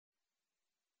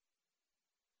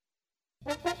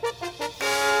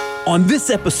On this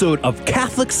episode of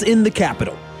Catholics in the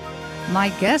Capital. My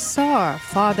guests are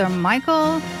Father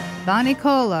Michael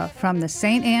Vannicola from the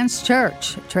St. Anne's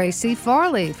Church, Tracey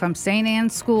Farley from St.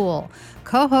 Anne's School,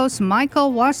 co-host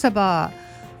Michael Washabaugh,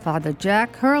 Father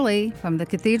Jack Hurley from the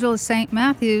Cathedral of St.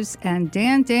 Matthew's, and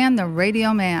Dan the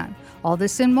Radio Man. All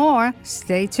this and more.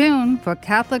 Stay tuned for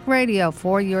Catholic Radio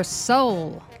for your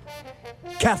soul.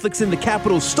 Catholics in the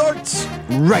Capital starts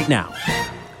right now.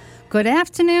 Good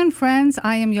afternoon, friends.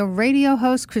 I am your radio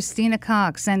host, Christina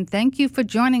Cox, and thank you for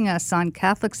joining us on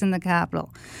Catholics in the Capital.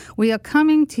 We are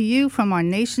coming to you from our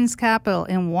nation's capital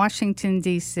in Washington,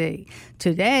 D.C.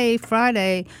 Today,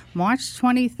 Friday, March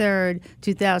 23rd,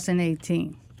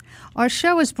 2018. Our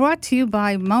show is brought to you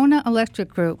by Mona Electric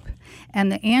Group and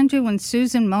the Andrew and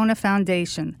Susan Mona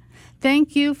Foundation.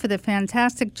 Thank you for the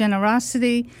fantastic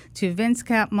generosity to Vince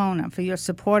Cap Mona for your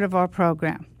support of our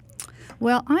program.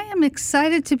 Well, I am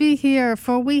excited to be here,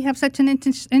 for we have such an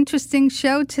interesting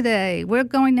show today. We're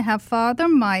going to have Father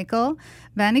Michael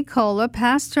Vannicola,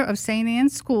 pastor of St.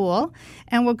 Anne's School,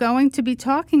 and we're going to be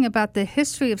talking about the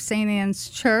history of St.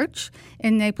 Anne's Church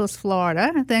in Naples,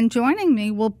 Florida. Then joining me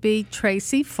will be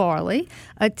Tracey Farley,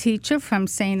 a teacher from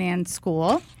St. Anne's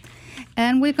School.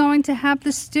 And we're going to have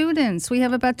the students. We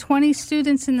have about 20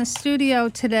 students in the studio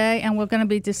today, and we're going to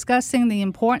be discussing the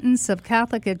importance of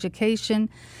Catholic education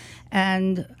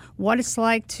and what it's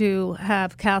like to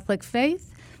have Catholic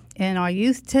faith in our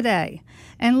youth today.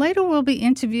 And later we'll be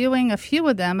interviewing a few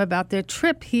of them about their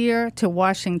trip here to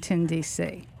Washington,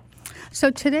 D.C. So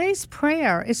today's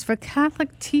prayer is for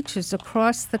Catholic teachers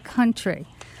across the country.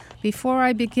 Before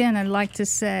I begin, I'd like to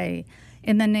say,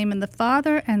 in the name of the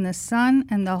Father, and the Son,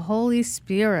 and the Holy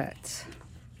Spirit.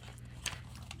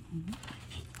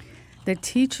 The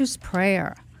teacher's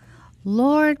prayer.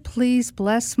 Lord, please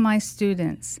bless my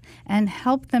students and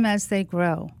help them as they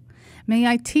grow. May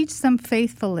I teach them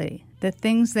faithfully the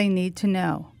things they need to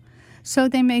know, so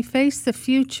they may face the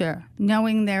future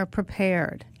knowing they're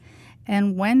prepared.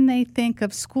 And when they think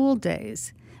of school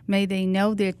days, may they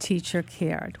know their teacher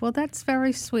cared. Well, that's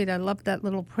very sweet. I love that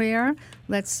little prayer.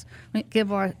 Let's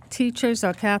give our teachers,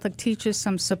 our Catholic teachers,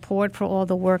 some support for all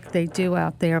the work they do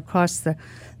out there across the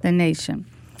nation.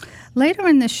 Later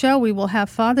in the show, we will have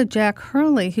Father Jack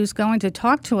Hurley, who's going to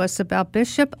talk to us about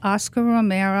Bishop Oscar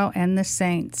Romero and the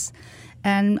saints.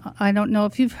 And I don't know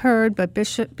if you've heard, but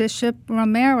Bishop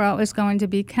Romero is going to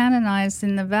be canonized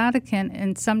in the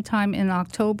Vatican sometime in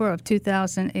October of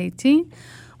 2018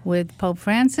 with Pope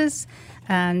Francis.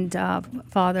 And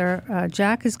Father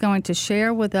Jack is going to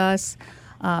share with us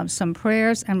some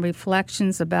prayers and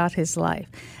reflections about his life.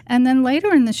 And then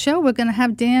later in the show, we're going to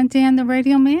have Dan the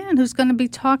Radio Man, who's going to be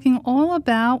talking all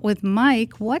about, with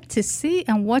Mike, what to see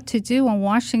and what to do in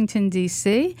Washington,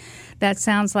 D.C. That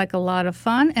sounds like a lot of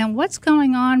fun. And what's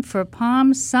going on for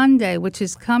Palm Sunday, which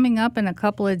is coming up in a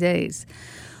couple of days.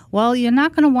 Well, you're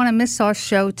not going to want to miss our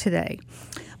show today.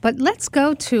 But let's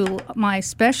go to my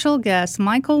special guest,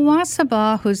 Michael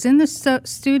Washabaugh, who's in the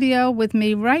studio with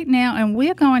me right now, and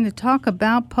we're going to talk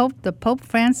about the Pope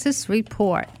Francis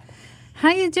report. How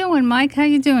you doing, Mike? How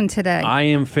you doing today? I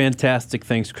am fantastic,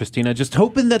 thanks, Christina. Just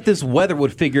hoping that this weather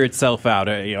would figure itself out.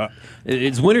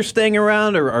 Is winter staying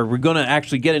around, or are we going to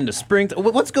actually get into spring?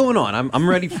 What's going on? I'm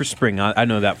ready for spring. I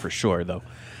know that for sure, though.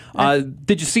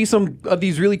 Did you see some of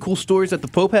these really cool stories that the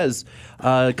Pope has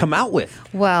come out with?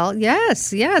 Well,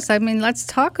 yes. I mean, let's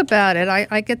talk about it.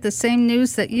 I get the same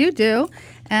news that you do,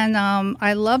 and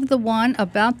I love the one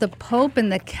about the Pope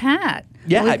and the cat.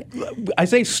 Yeah, I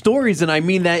say stories, and I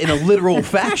mean that in a literal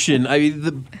fashion. I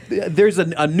mean, there's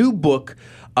a new book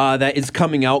that is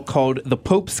coming out called The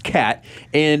Pope's Cat,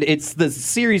 and it's the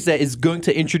series that is going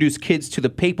to introduce kids to the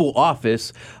papal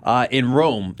office in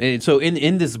Rome. And so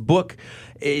in this book,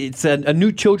 it's a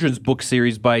new children's book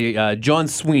series by John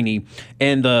Sweeney,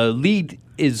 and the lead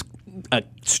is a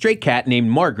stray cat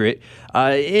named Margaret,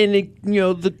 and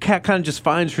the cat kind of just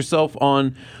finds herself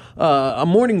on a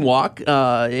morning walk,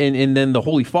 and then the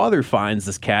Holy Father finds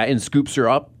this cat and scoops her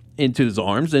up into his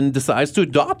arms and decides to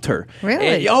adopt her.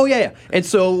 Really? Yeah. And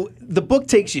so the book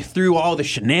takes you through all the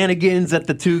shenanigans that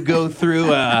the two go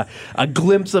through, a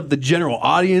glimpse of the general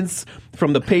audience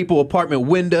from the papal apartment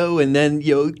window, and then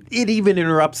it even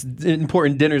interrupts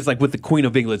important dinners like with the Queen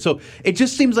of England. So it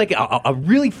just seems like a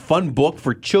really fun book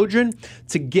for children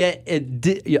to get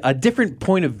a different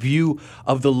point of view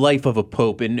of the life of a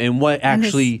pope and what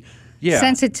actually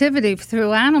sensitivity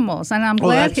through animals. And I'm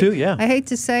glad that too, yeah. I hate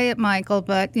to say it, Michael,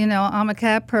 but, I'm a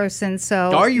cat person,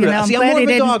 so... Are you? I'm more of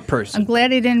a dog person. I'm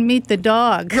glad he didn't meet the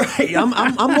dog. Right.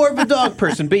 I'm more of a dog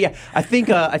person. But yeah, I think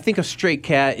a stray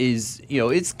cat is,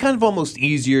 it's kind of almost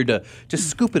easier to just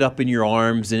scoop it up in your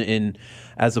arms and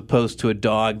as opposed to a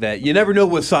dog that you never know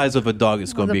what size of a dog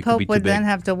it's going to be. The Pope could be would too big. then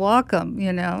have to walk them,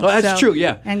 Oh, that's true,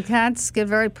 yeah. And cats get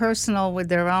very personal with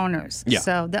their owners. Yeah.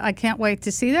 So I can't wait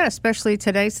to see that, especially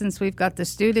today since we've got the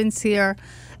students here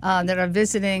that are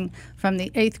visiting from the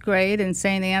 8th grade in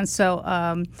St. Anne.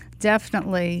 So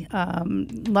definitely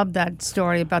love that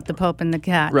story about the Pope and the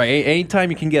cat. Right.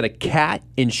 Anytime you can get a cat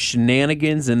in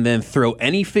shenanigans and then throw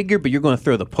any figure, but you're going to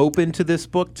throw the Pope into this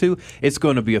book too, it's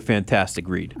going to be a fantastic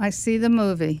read. I see the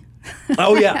movie.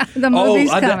 Oh, yeah. The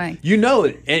movie's coming. You know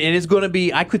it. And it's going to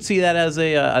be, I could see that as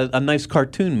a nice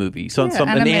cartoon movie. So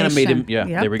an animated. Yeah,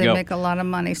 yep, there we go. They make a lot of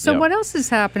money. So what else is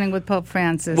happening with Pope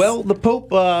Francis? Well, the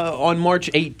Pope on March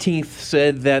 18th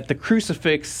said that the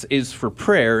crucifix is for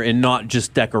prayer and not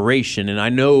just decoration. And I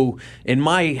know in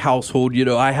my household,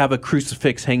 I have a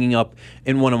crucifix hanging up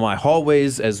in one of my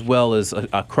hallways as well as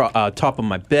top of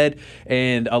my bed.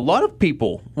 And a lot of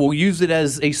people will use it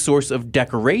as a source of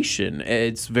decoration.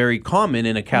 It's very common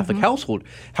in a Catholic household.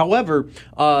 However,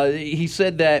 he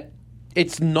said that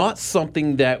it's not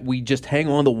something that we just hang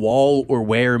on the wall or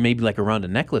wear maybe like around a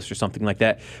necklace or something like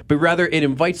that, but rather it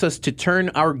invites us to turn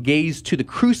our gaze to the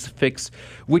crucifix,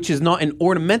 which is not an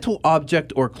ornamental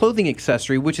object or clothing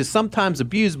accessory, which is sometimes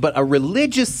abused, but a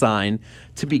religious sign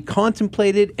to be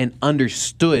contemplated and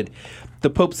understood. The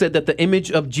Pope said that the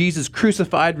image of Jesus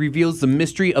crucified reveals the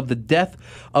mystery of the death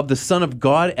of the Son of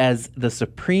God as the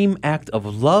supreme act of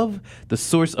love, the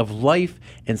source of life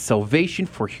and salvation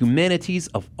for humanities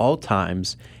of all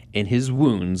times. In his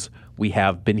wounds, we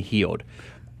have been healed.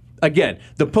 Again,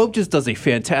 the Pope just does a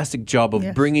fantastic job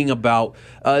of bringing about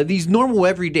these normal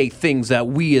everyday things that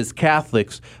we as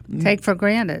Catholics take for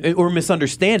granted or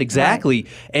misunderstand exactly,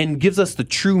 and gives us the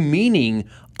true meaning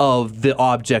of the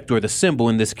object or the symbol,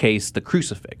 in this case, the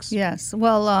crucifix. Yes.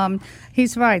 Well,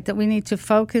 he's right that we need to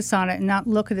focus on it and not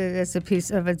look at it as a piece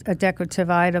of a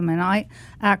decorative item. And I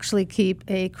actually keep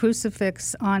a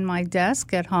crucifix on my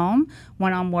desk at home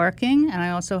when I'm working. And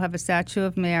I also have a statue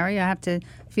of Mary. I have to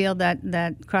feel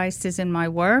that Christ is in my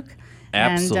work.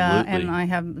 Absolutely. And I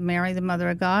have Mary, the Mother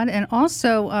of God. And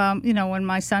also, when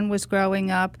my son was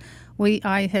growing up,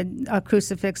 I had a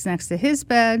crucifix next to his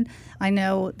bed. I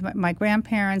know my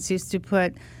grandparents used to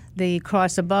put the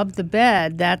cross above the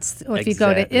bed. If you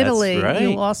go to Italy,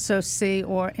 you also see,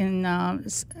 or in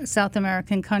South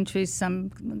American countries, some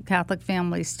Catholic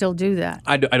families still do that.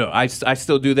 I know. I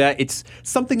still do that. It's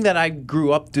something that I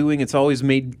grew up doing. It's always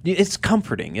it's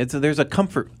comforting. There's a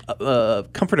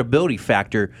comfortability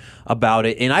factor about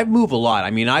it. And I've moved a lot.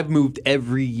 I mean, I've moved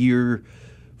every year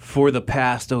for the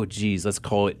past, let's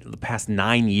call it the past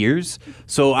 9 years.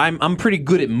 So I'm pretty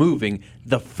good at moving.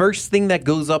 The first thing that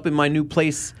goes up in my new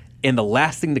place and the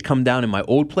last thing to come down in my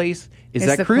old place is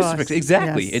that crucifix. Cross.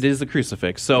 Exactly. Yes. It is the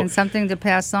crucifix. So, and something to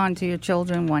pass on to your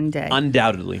children one day.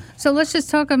 Undoubtedly. So let's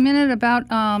just talk a minute about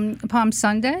Palm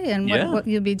Sunday and what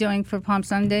you'll be doing for Palm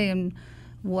Sunday, and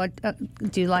what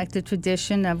do you like the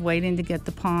tradition of waiting to get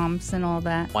the palms and all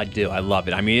that? I do. I love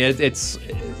it. I mean,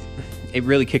 it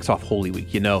really kicks off Holy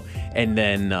Week, and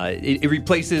then it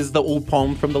replaces the old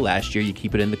palm from the last year. You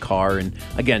keep it in the car, and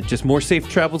again, just more safe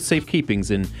travels, safe keepings,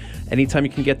 and anytime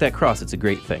you can get that cross, it's a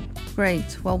great thing.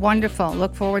 Great. Well, wonderful.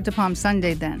 Look forward to Palm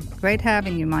Sunday then. Great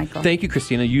having you, Michael. Thank you,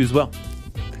 Christina. You as well.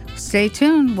 Stay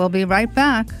tuned. We'll be right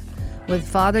back with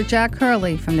Father Jack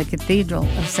Hurley from the Cathedral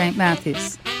of St.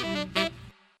 Matthew's.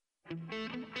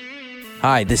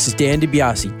 Hi, this is Dan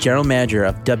DiBiase, General Manager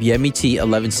of WMET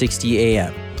 1160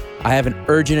 AM. I have an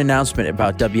urgent announcement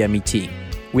about WMET.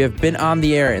 We have been on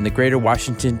the air in the greater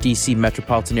Washington, D.C.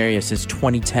 metropolitan area since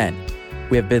 2010.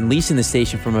 We have been leasing the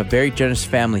station from a very generous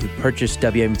family who purchased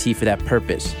WMET for that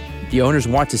purpose. The owners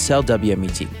want to sell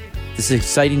WMET. This is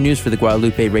exciting news for the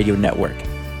Guadalupe Radio Network.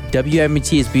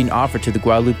 WMET is being offered to the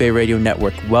Guadalupe Radio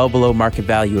Network well below market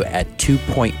value at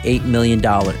 $2.8 million.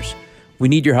 We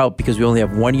need your help because we only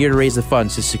have 1 year to raise the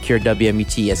funds to secure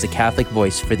WMET as the Catholic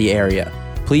voice for the area.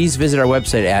 Please visit our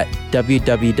website at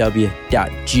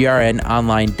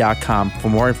www.grnonline.com for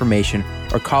more information,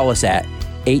 or call us at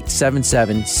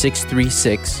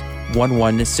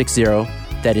 877-636-1160.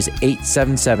 That is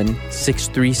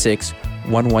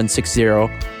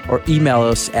 877-636-1160. Or email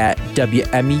us at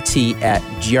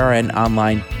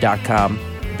wmet@grnonline.com.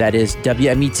 That is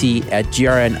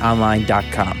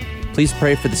wmet@grnonline.com. Please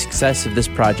pray for the success of this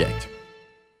project.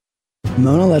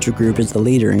 Mona Electric Group is the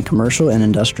leader in commercial and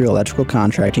industrial electrical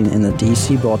contracting in the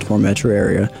D.C.-Baltimore metro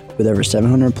area with over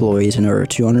 700 employees and over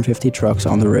 250 trucks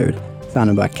on the road.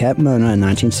 Founded by Cap Mona in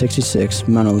 1966,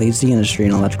 Mona leads the industry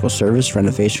in electrical service,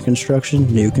 renovation construction,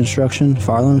 new construction,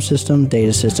 fire alarm system,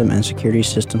 data system, and security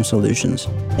system solutions.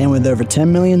 And with over $10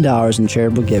 million in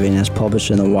charitable giving as published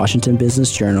in the Washington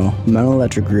Business Journal, Mona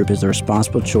Electric Group is the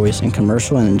responsible choice in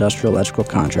commercial and industrial electrical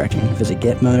contracting. Visit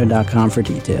getmona.com for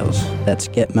details. That's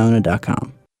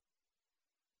getmona.com.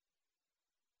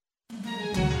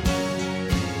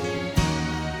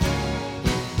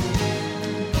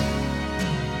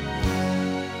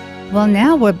 Well,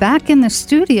 now we're back in the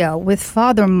studio with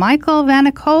Father Michael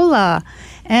Vannicola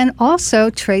and also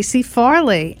Tracey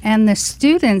Farley and the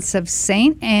students of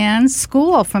St. Anne's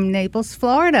School from Naples,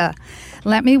 Florida.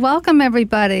 Let me welcome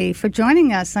everybody for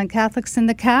joining us on Catholics in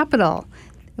the Capital.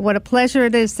 What a pleasure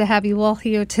it is to have you all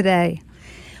here today.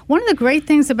 One of the great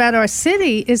things about our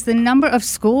city is the number of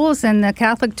schools and the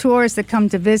Catholic tours that come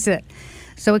to visit.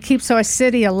 So it keeps our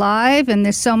city alive, and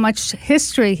there's so much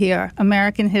history here,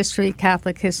 American history,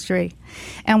 Catholic history.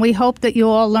 And we hope that you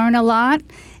all learn a lot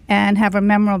and have a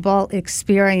memorable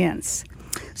experience.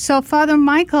 So, Father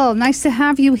Michael, nice to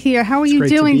have you here. How are you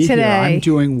doing today? Here. I'm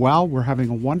doing well. We're having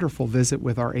a wonderful visit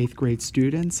with our 8th grade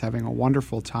students, having a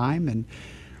wonderful time, and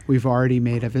we've already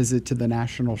made a visit to the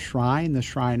National Shrine, the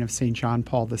Shrine of St. John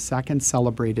Paul II,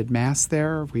 celebrated Mass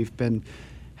there. We've been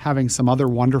having some other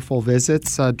wonderful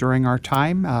visits during our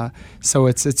time. So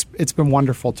it's been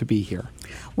wonderful to be here.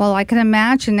 Well, I can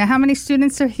imagine. Now, how many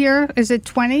students are here? Is it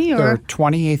 20? Or? There are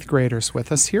 20 8th graders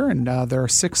with us here, and there are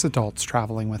 6 adults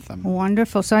traveling with them.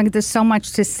 Wonderful. So there's so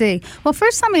much to see. Well,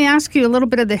 first let me ask you a little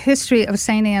bit of the history of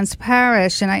St. Anne's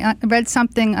Parish. And I read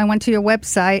something, I went to your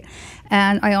website,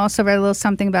 and I also read a little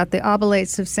something about the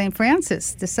Oblates of St.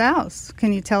 Francis de Sales.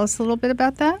 Can you tell us a little bit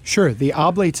about that? Sure. The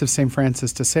Oblates of St.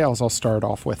 Francis de Sales, I'll start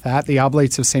off with that. The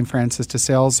Oblates of St. Francis de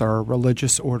Sales are a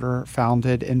religious order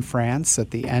founded in France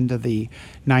at the end of the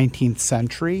 19th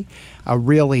century,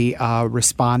 really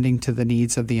responding to the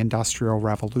needs of the Industrial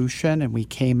Revolution. And we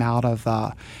came out of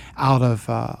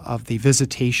the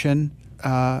Visitation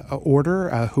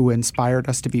order, who inspired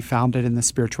us to be founded in the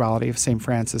spirituality of St.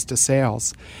 Francis de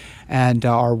Sales. And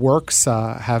our works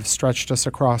have stretched us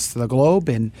across the globe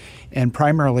and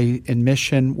primarily in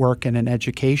mission work and in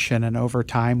education. And over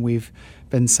time, we've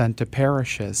been sent to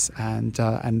parishes. And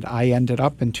I ended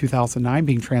up in 2009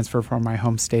 being transferred from my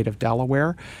home state of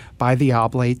Delaware by the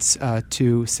Oblates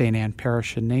to St. Anne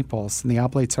Parish in Naples. And the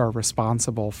Oblates are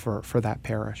responsible for that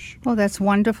parish. Oh, that's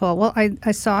wonderful. Well,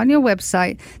 I saw on your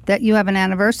website that you have an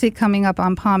anniversary coming up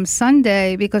on Palm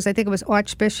Sunday because I think it was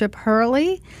Archbishop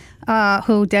Hurley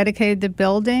who dedicated the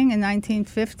building in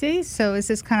 1950. So is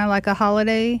this kind of like a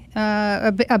holiday,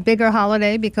 a bigger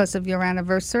holiday because of your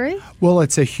anniversary? Well,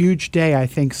 it's a huge day. I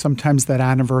think sometimes that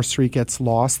anniversary gets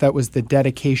lost. That was the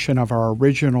dedication of our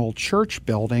original church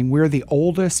building. We're the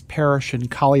oldest parish in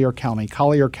Collier County.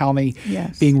 Collier County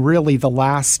being really the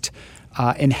last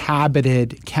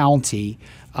inhabited county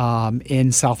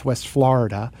in southwest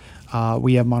Florida.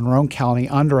 We have Monroe County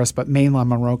under us, but mainland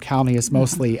Monroe County is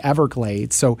mostly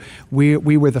Everglades. So we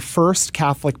were the first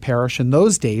Catholic parish. In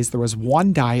those days, there was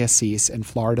one diocese in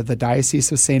Florida, the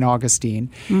Diocese of St. Augustine,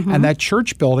 and that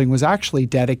church building was actually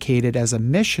dedicated as a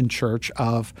mission church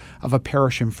of a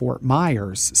parish in Fort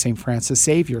Myers, St. Francis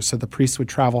Xavier. So the priests would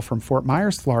travel from Fort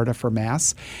Myers, Florida for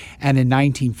Mass. And in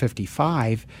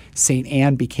 1955, St.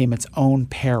 Anne became its own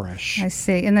parish. I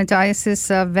see. In the Diocese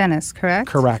of Venice, correct?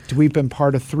 Correct. We've been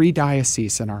part of 3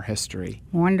 dioceses in our history.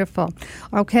 Wonderful.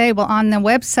 Okay, well, on the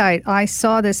website, I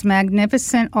saw this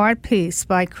magnificent art piece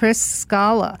by Chris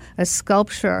Scala, a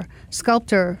sculptor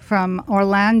from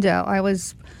Orlando.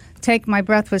 My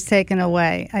breath was taken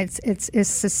away. It's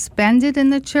suspended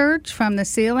in the church from the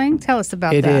ceiling. Tell us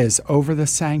about that. It is over the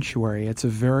sanctuary. It's a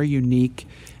very unique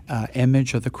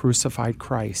image of the crucified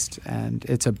Christ, and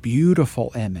it's a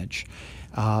beautiful image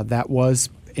that was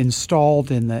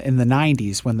installed in the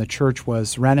 90s when the church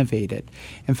was renovated.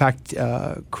 In fact,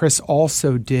 Chris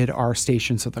also did our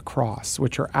Stations of the Cross,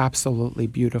 which are absolutely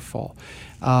beautiful.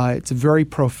 It's very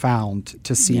profound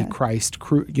to see Christ,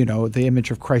 the image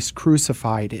of Christ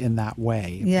crucified in that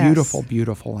way. Yes. Beautiful,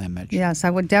 beautiful image. Yes, I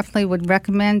would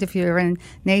recommend if you're in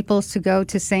Naples to go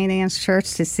to St. Anne's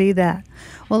Church to see that.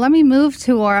 Well, let me move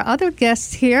to our other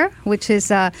guest here, which is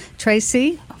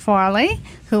Tracey Farley,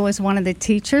 who is one of the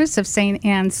teachers of St.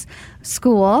 Anne's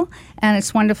School. And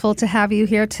it's wonderful to have you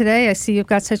here today. I see you've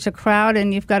got such a crowd,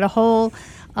 and you've got a whole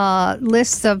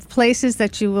list of places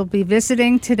that you will be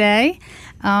visiting today.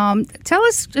 Tell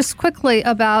us just quickly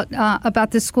about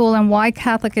the school and why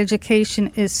Catholic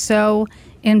education is so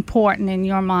important in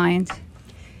your mind?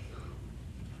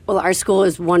 Well, our school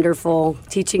is wonderful,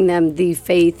 teaching them the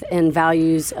faith and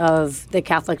values of the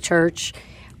Catholic Church.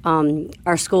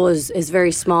 Our school is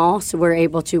very small, so we're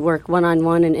able to work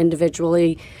one-on-one and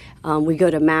individually. We go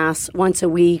to Mass once a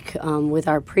week with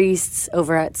our priests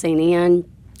over at St. Anne.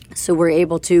 So we're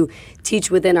able to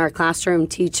teach within our classroom,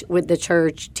 teach with the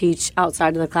church, teach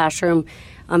outside of the classroom.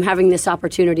 Having this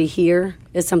opportunity here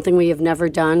is something we have never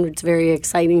done. It's very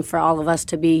exciting for all of us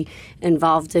to be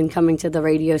involved in coming to the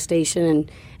radio station,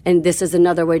 and this is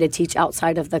another way to teach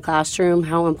outside of the classroom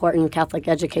how important Catholic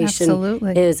education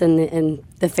is in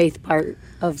the faith part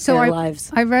of their lives.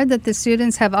 I read that the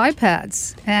students have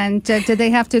iPads, and did they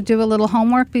have to do a little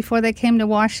homework before they came to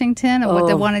Washington, or what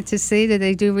they wanted to see? Did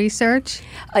they do research?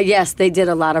 Yes, they did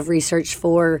a lot of research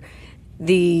for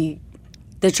the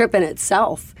trip in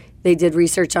itself. They did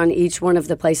research on each one of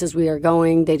the places we are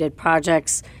going. They did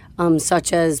projects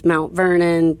such as Mount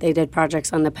Vernon. They did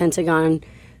projects on the Pentagon,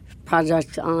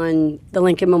 projects on the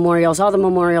Lincoln Memorials, all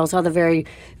the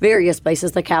various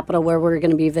places, the Capitol, where we're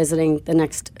going to be visiting the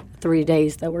next 3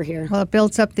 days that we're here. Well, it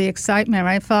builds up the excitement,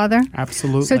 right, Father?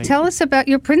 Absolutely. So tell us about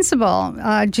your principal,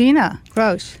 Gina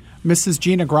Grosh. Mrs.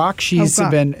 Gina Grock, she's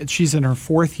in her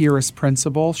 4th year as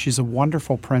principal. She's a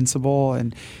wonderful principal,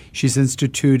 and she's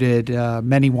instituted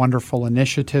many wonderful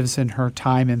initiatives in her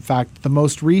time. In fact, the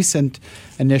most recent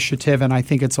initiative, and I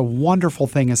think it's a wonderful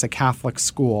thing as a Catholic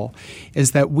school,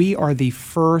 is that we are the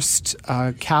first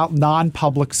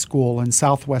non-public school in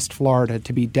Southwest Florida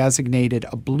to be designated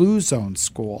a Blue Zone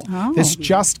school. Oh. This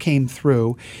just came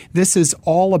through. This is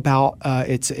all about,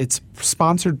 it's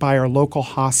sponsored by our local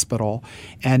hospital,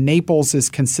 and Naples is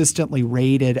consistently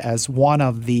rated as one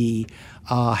of the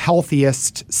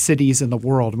healthiest cities in the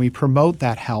world. We promote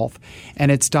that health,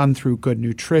 and it's done through good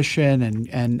nutrition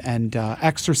and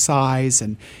exercise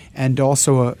and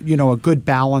also a good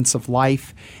balance of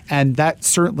life, and that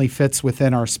certainly fits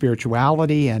within our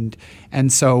spirituality.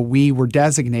 And so we were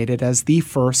designated as the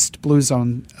first Blue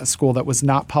Zone school that was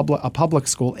not a public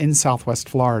school in Southwest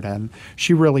Florida, and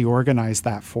she really organized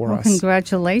that for us.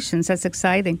 Congratulations. That's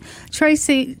exciting.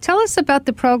 Tracey, tell us about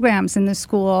the programs in the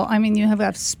school. I mean, you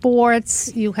have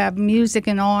sports, you have music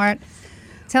and art.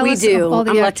 Tell us all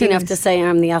the I'm lucky activities. enough to say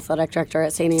I'm the athletic director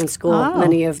at St. Anne's School. Oh.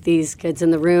 Many of these kids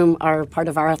in the room are part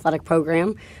of our athletic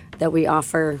program that we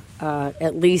offer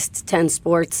at least 10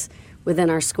 sports within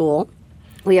our school.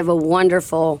 We have a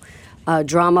wonderful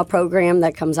drama program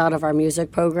that comes out of our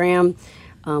music program.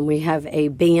 We have a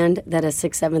band that is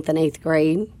 6th, 7th, and 8th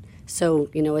grade. So,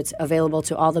 it's available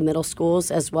to all the middle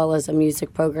schools, as well as a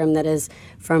music program that is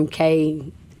from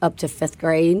K up to 5th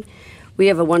grade. We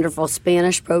have a wonderful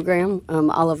Spanish program.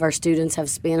 All of our students have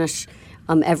Spanish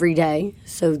every day,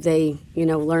 so they,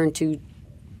 learn to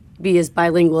be as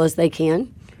bilingual as they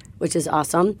can, which is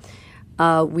awesome.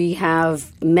 We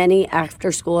have many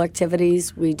after-school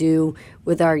activities we do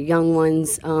with our young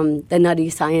ones, the Nutty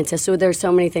Scientists. So there's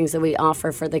so many things that we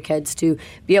offer for the kids to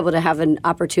be able to have an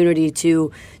opportunity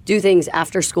to do things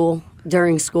after school,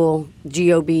 during school,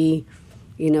 GOB.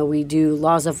 We do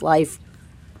Laws of Life,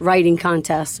 writing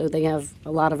contests, so they have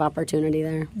a lot of opportunity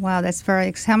there. Wow, that's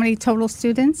how many total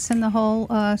students in the whole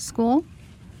school?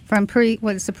 From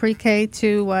pre-K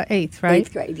to 8th, right?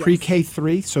 8th grade, yes. Pre-K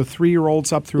 3, so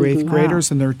 3-year-olds up through 8th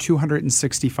graders, and there are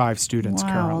 265 students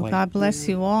currently. God bless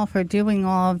you all for doing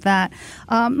all of that.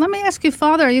 Let me ask you,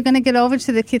 Father, are you going to get over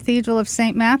to the Cathedral of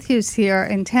St. Matthew's here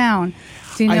in town?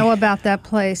 Do you know about that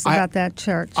place, about that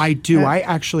church? I do. I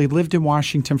actually lived in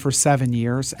Washington for 7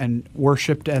 years and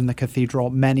worshipped in the cathedral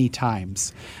many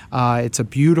times. It's a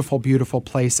beautiful, beautiful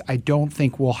place. I don't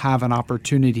think we'll have an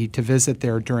opportunity to visit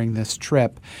there during this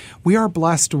trip. We are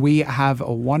blessed. We have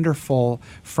a wonderful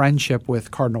friendship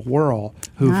with Cardinal Wuerl,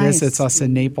 who visits us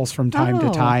in Naples from time to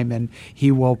time, and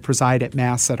he will preside at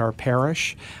Mass at our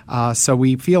parish. So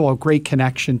we feel a great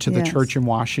connection to the church in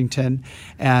Washington,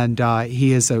 and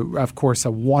he is, of course,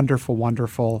 a wonderful,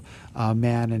 wonderful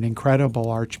man, an incredible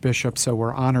archbishop. So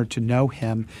we're honored to know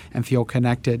him and feel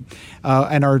connected.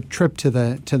 And our trip to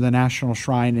the National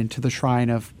Shrine and to the shrine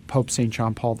of Pope St.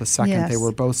 John Paul II, they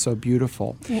were both so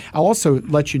beautiful. I'll also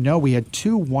let you know we had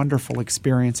 2 wonderful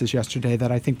experiences yesterday that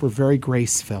I think were very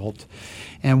grace-filled.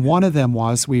 And one of them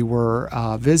was we were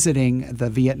visiting the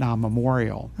Vietnam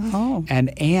Memorial. Oh.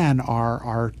 And Anne,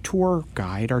 our tour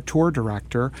guide, our tour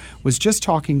director, was just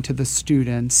talking to the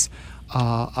students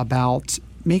about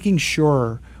making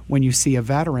sure when you see a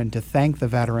veteran to thank the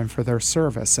veteran for their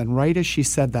service. And right as she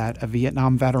said that, a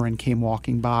Vietnam veteran came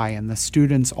walking by, and the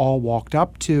students all walked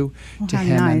up to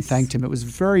him and thanked him. It was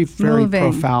very, very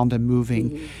profound and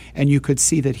moving. And you could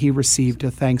see that he received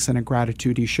a thanks and a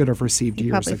gratitude he should have received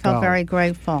years ago. He probably felt very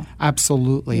grateful.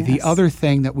 Absolutely. Yes. The other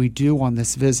thing that we do on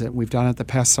this visit, we've done it the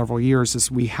past several years,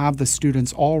 is we have the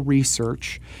students all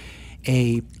research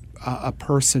a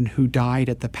person who died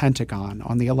at the Pentagon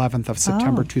on the 11th of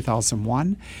September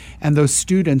 2001, and those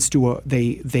students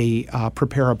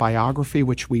prepare a biography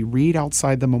which we read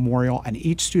outside the memorial, and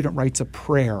each student writes a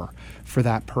prayer for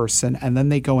that person, and then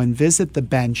they go and visit the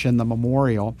bench in the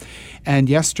memorial. And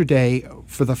yesterday,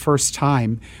 for the first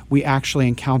time, we actually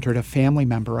encountered a family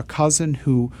member, a cousin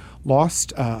who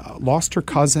lost her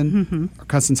cousin, her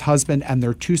cousin's husband, and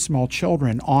their 2 small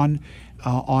children on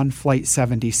Flight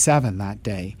 77 that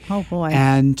day. Oh, boy.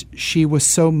 And she was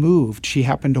so moved. She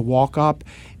happened to walk up,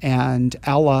 and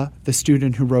Ella, the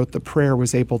student who wrote the prayer,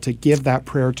 was able to give that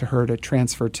prayer to her to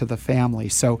transfer to the family.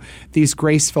 So these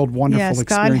grace-filled, wonderful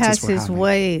experiences God has His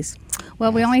ways.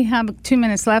 Well, we only have 2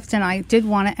 minutes left, and I did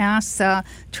want to ask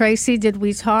Tracey, did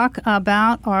we talk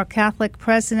about our Catholic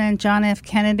president, John F.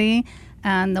 Kennedy,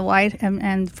 and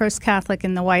and first Catholic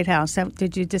in the White House?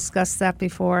 Did you discuss that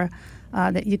before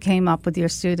that you came up with your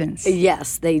students?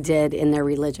 Yes, they did in their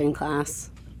religion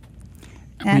class.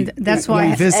 And that's why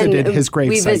we visited his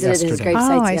gravesite yesterday. We visited his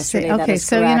gravesite yesterday. I see. Okay,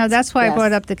 so correct. That's why I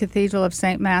brought up the Cathedral of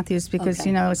St. Matthew's, because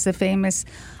it's the famous,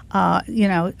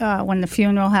 when the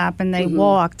funeral happened, they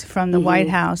walked from the White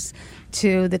House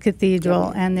to the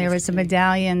cathedral, and there is a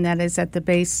medallion that is at the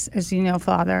base, as you know,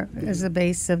 Father, is the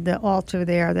base of the altar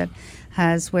there that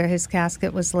has where his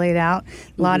casket was laid out.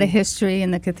 A lot of history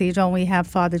in the cathedral. We have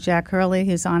Father Jack Hurley,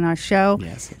 who's on our show,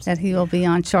 that he will be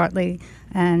on shortly,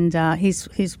 and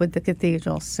he's with the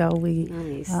cathedral. So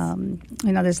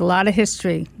there's a lot of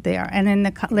history there. And in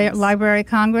the Library of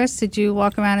Congress, did you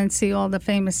walk around and see all the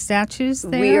famous statues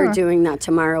there? We are doing that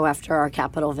tomorrow after our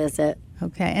Capitol visit.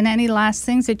 Okay. And any last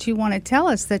things that you want to tell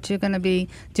us that you're going to be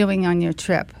doing on your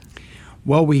trip?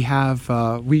 Well, we have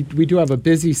we do have a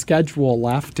busy schedule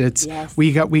left.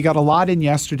 We got a lot in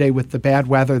yesterday with the bad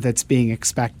weather that's being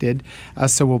expected.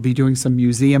 So we'll be doing some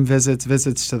museum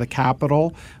visits to the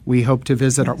Capitol. We hope to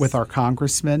visit with our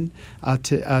congressman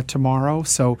tomorrow.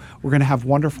 So we're going to have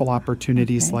wonderful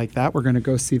opportunities like that. We're going to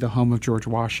go see the home of George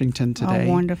Washington today.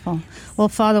 Oh, wonderful. Well,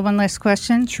 Father, one last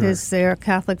question. Sure. Is there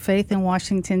Catholic faith in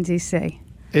Washington, D.C.?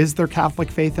 Is there Catholic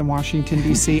faith in Washington,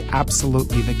 D.C.?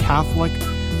 Absolutely. The Catholic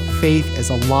faith is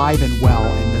alive and well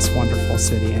in this wonderful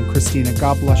city. And Christina,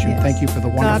 God bless you. Yes. Thank you for the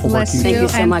wonderful work you do. Thank you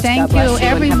so much. And thank you,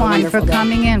 everyone, for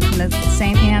coming in from the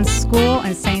St. Anne's School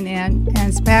and St.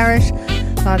 Anne's Parish.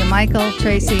 Father Michael,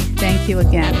 Tracey, thank you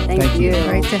again. Thank you.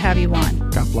 Great to have you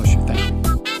on. God bless you. Thank you.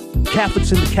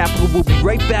 Catholics in the Capital will be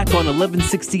right back on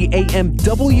 1160 AM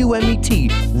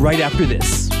WMET right after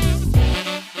this.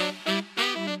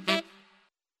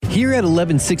 Here at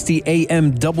 1160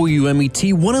 AM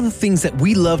WMET, one of the things that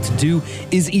we love to do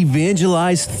is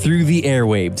evangelize through the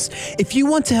airwaves. If you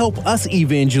want to help us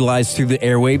evangelize through the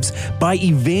airwaves by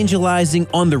evangelizing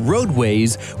on the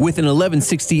roadways with an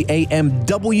 1160 AM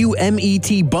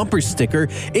WMET bumper sticker,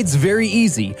 it's very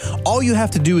easy. All you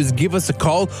have to do is give us a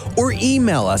call or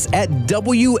email us at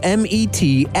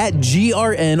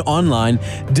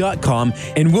WMET@grnonline.com,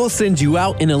 and we'll send you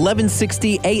out an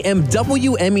 1160 AM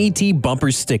WMET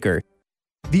bumper sticker.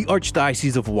 The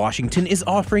Archdiocese of Washington is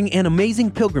offering an amazing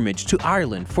pilgrimage to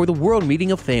Ireland for the World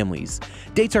Meeting of Families.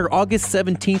 Dates are August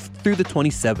 17th through the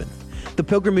 27th. The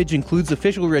pilgrimage includes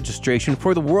official registration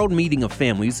for the World Meeting of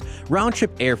Families,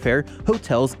 round-trip airfare,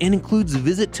 hotels, and includes a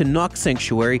visit to Knox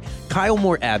Sanctuary,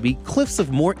 Kylemore Abbey, Cliffs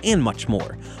of Moher, and much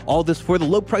more. All this for the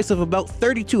low price of about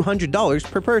 $3,200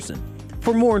 per person.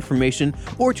 For more information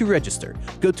or to register,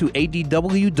 go to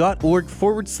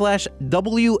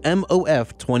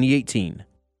adw.org/WMOF 2018.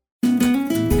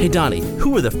 Hey Donnie,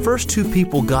 who were the first 2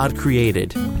 people God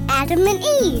created? Adam and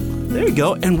Eve. There you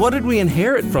go. And what did we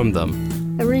inherit from them?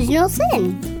 Original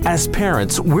sin. As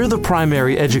parents, we're the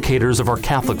primary educators of our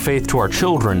Catholic faith to our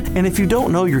children, and if you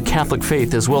don't know your Catholic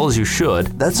faith as well as you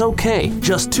should, that's okay.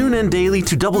 Just tune in daily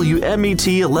to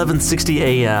WMET 1160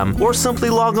 AM, or simply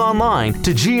log online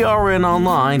to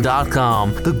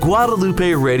grnonline.com, the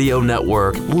Guadalupe Radio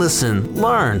Network. Listen,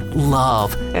 learn,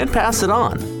 love, and pass it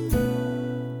on.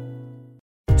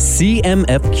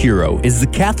 CMF Curo is the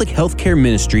Catholic healthcare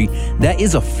ministry that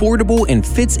is affordable and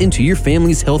fits into your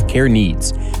family's healthcare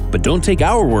needs. But don't take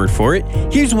our word for it.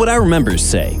 Here's what our members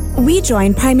say. We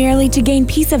joined primarily to gain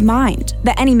peace of mind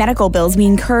that any medical bills we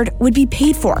incurred would be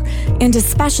paid for, and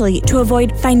especially to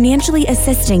avoid financially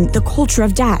assisting the culture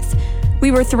of death. We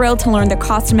were thrilled to learn the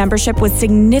cost of membership was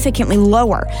significantly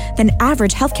lower than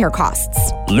average healthcare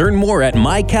costs. Learn more at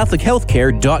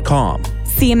mycatholichealthcare.com.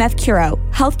 CMF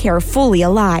Curo, healthcare fully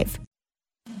alive.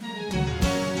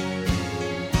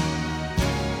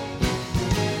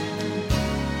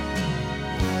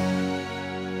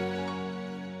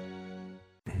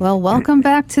 Well, welcome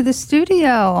back to the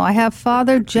studio. I have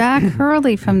Father Jack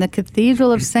Hurley from the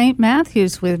Cathedral of St.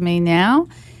 Matthew's with me now.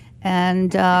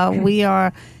 And we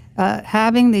are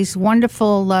having these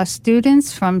wonderful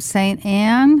students from St.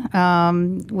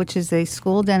 Anne, which is a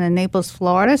school down in Naples,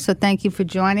 Florida. So thank you for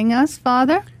joining us,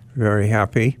 Father. Very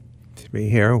happy to be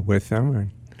here with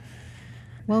them.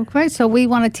 Well, great. So we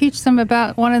want to teach them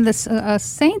about one of the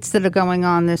saints that are going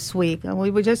on this week.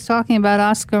 We were just talking about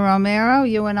Oscar Romero,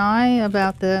 you and I,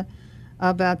 about the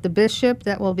bishop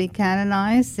that will be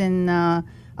canonized in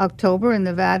October in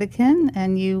the Vatican,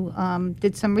 and you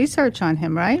did some research on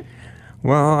him, right?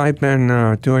 Well, I've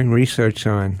been doing research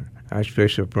on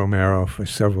Archbishop Romero for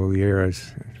several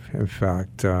years. In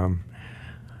fact,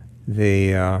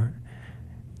 the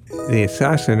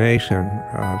assassination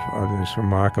of this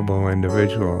remarkable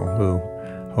individual, who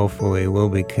hopefully will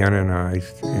be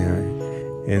canonized in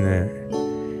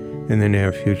the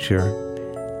near future,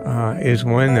 is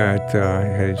one that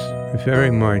has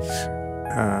very much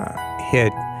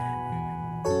hit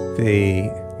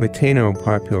the Latino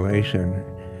population,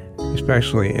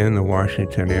 especially in the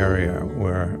Washington area,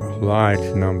 where a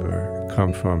large number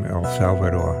come from El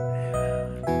Salvador,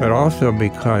 but also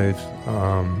because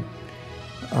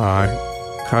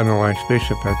Cardinal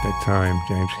Archbishop at the time,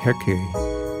 James Hickey,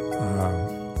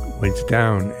 was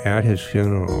down at his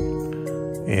funeral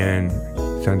in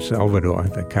San Salvador,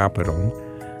 the capital,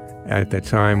 at the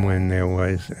time when there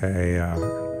was a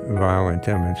violent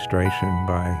demonstration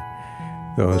by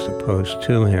those opposed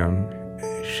to him,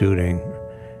 shooting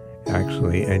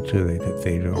actually into the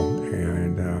cathedral,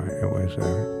 and it was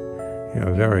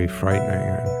a very frightening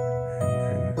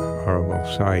and horrible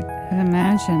sight. I can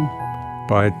imagine.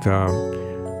 But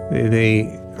the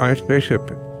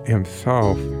Archbishop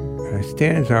himself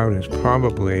stands out as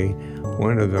probably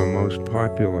one of the most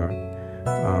popular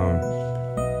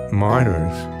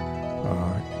martyrs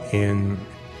in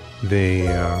the,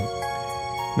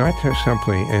 not just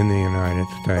simply in the United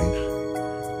States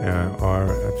or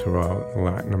throughout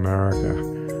Latin America,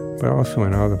 but also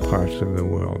in other parts of the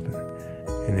world.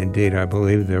 And indeed, I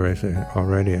believe there is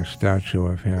already a statue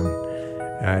of him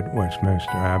at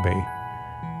Westminster Abbey,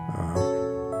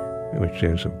 which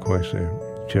is, of course, the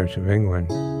Church of England.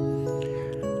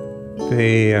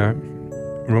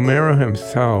 Romero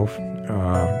himself,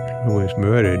 who was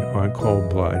murdered on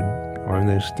cold blood on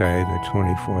this day,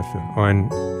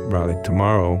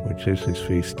 tomorrow, which is his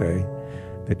feast day,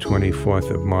 the 24th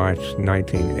of March,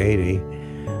 1980,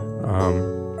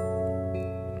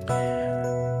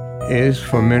 is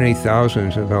for many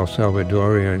thousands of El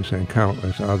Salvadorians and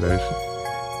countless others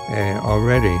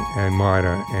already a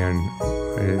martyr, and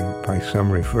by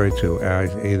some referred to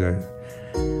as either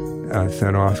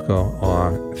San Oscar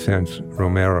or San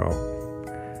Romero.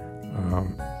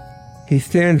 He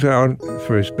stands out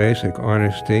for his basic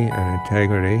honesty and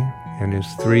integrity in his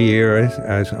 3 years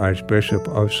as Archbishop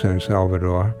of San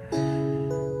Salvador,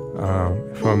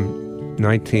 from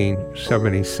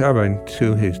 1977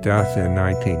 to his death in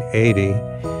 1980.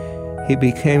 He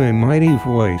became a mighty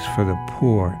voice for the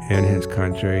poor in his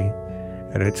country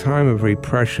at a time of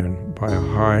repression by a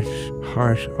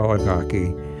harsh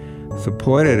oligarchy,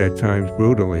 supported at times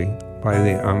brutally by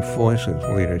the armed forces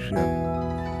leadership.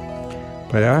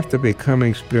 But after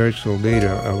becoming spiritual leader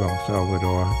of El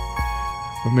Salvador,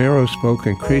 Romero spoke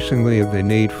increasingly of the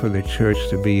need for the church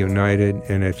to be united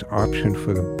in its option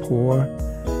for the poor,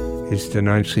 its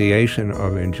denunciation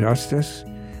of injustice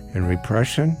and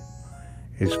repression,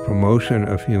 its promotion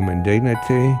of human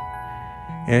dignity,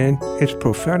 and its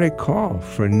prophetic call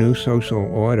for new social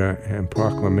order and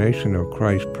proclamation of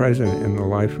Christ present in the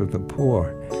life of the poor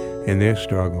in their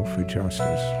struggle for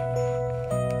justice.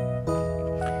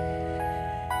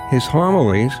 His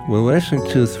homilies were listened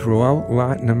to throughout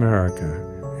Latin America,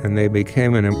 and they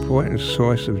became an important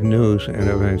source of news and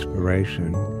of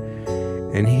inspiration.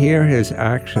 And here his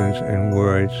actions and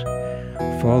words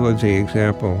followed the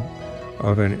example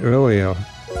of an earlier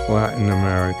Latin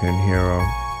American hero,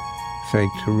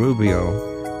 Saint Toribio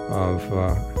of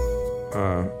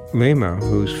Lima,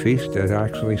 whose feast is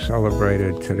actually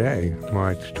celebrated today,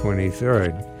 March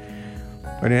 23rd.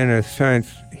 But in a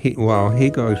sense, while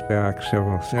he goes back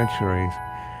several centuries,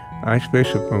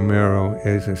 Archbishop Romero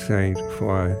is a saint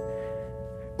for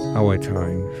our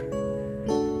times.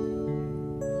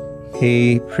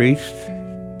 He preached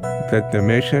that the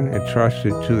mission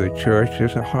entrusted to the church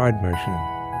is a hard mission,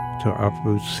 to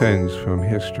uproot sins from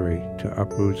history, to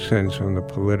uproot sins from the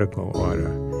political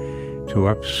order, to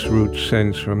uproot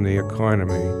sins from the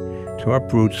economy, to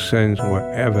uproot sins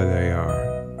wherever they are.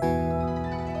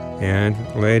 And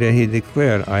later he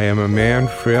declared, I am a man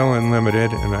frail and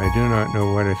limited, and I do not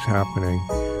know what is happening,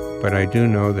 but I do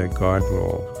know that God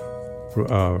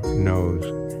knows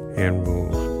and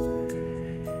rules.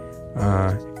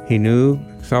 He knew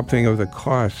something of the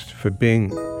cost for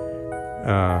being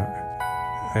a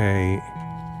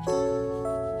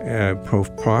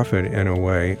prophet in a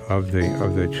way of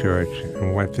the church,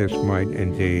 and what this might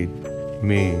indeed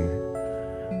mean.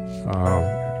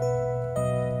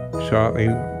 Shortly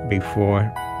before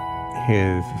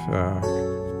his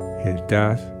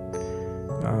death,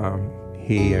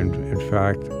 he in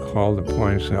fact called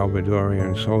upon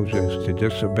Salvadorian soldiers to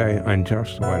disobey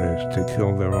unjust orders to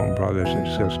kill their own brothers and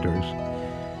sisters.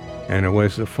 And it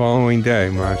was the following day,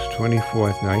 March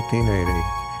 24th, 1980,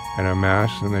 at a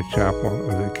mass in the chapel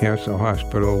of the cancer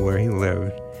hospital where he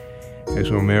lived, as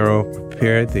Romero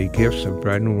prepared the gifts of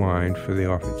bread and wine for the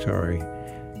offertory,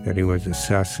 that he was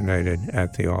assassinated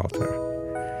at the altar.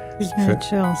 Gives me the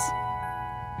chills.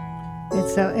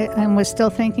 And we're still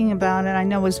thinking about it. I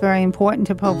know it was very important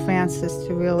to Pope Francis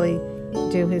to really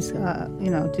do his,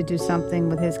 to do something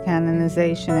with his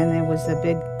canonization. And there was a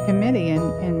big committee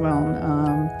in Rome.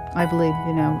 I believe,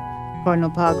 Cardinal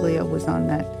Paglia was on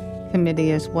that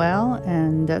committee as well.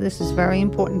 And this is very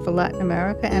important for Latin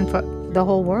America and for the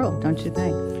whole world, don't you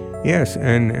think? Yes,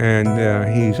 and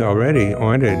he's already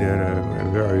honored in a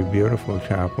very beautiful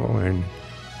chapel in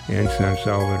San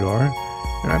Salvador.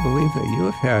 And I believe that you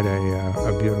have had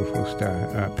a beautiful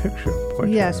picture.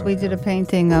 Portrait. Yes, we did a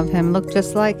painting of him, looked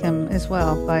just like him as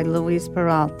well, by Luis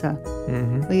Peralta.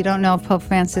 Mm-hmm. We don't know if Pope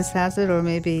Francis has it, or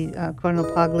maybe Cardinal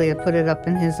Paglia put it up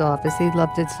in his office. He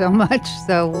loved it so much,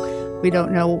 so we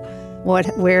don't know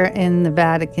where in the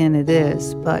Vatican it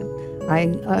is. But I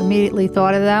immediately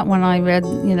thought of that when I read,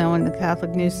 in the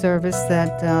Catholic News Service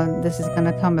that this is going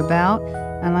to come about,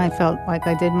 and I felt like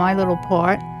I did my little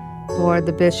part for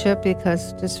the bishop,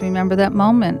 because just remember that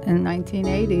moment in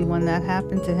 1980 when that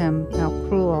happened to him, how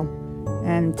cruel.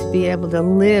 And to be able to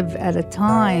live at a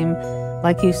time,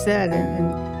 like you said,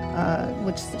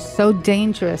 which is so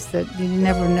dangerous that you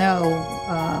never know,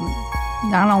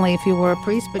 not only if you were a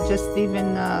priest, but just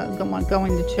even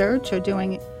going to church or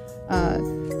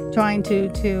trying to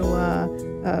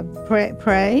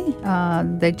pray.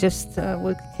 They just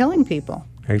were killing people.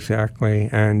 Exactly,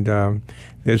 and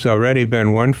there's already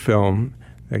been one film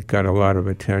that got a lot of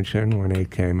attention when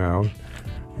it came out,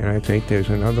 and I think there's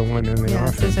another one in the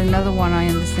office. There's another one I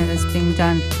understand that's being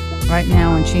done right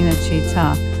now in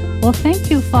Cinecittà. Well,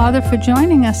 thank you, Father, for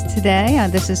joining us today.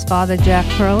 This is Father Jack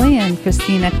Hurley and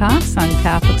Christina Cox on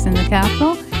Catholics in the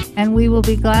Capital, and we will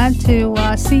be glad to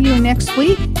see you next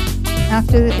week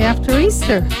after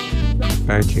Easter.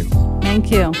 Thank you. Thank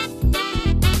you.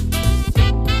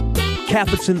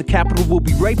 Catholics in the Capital will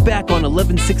be right back on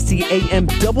 1160 AM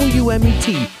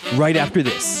WMET right after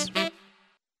this.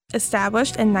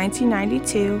 Established in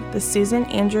 1992, the Susan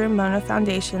Andrew Mona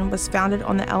Foundation was founded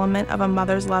on the element of a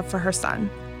mother's love for her son.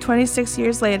 26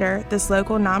 years later, this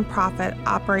local nonprofit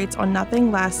operates on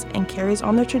nothing less and carries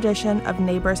on the tradition of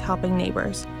neighbors helping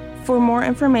neighbors. For more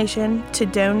information, to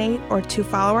donate, or to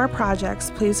follow our projects,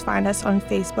 please find us on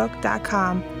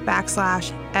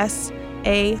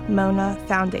Facebook.com/SA Mona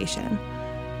Foundation.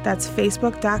 That's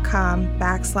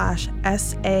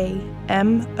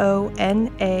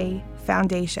Facebook.com/SAMONA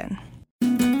Foundation.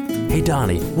 Hey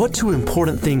Donnie, what two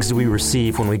important things do we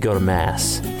receive when we go to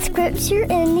Mass? Scripture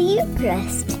and the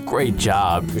Eucharist. Great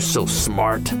job, you're so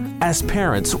smart. As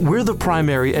parents, we're the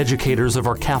primary educators of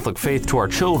our Catholic faith to our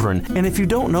children, and if you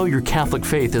don't know your Catholic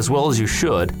faith as well as you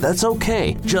should, that's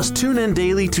okay. Just tune in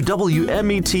daily to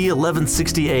WMET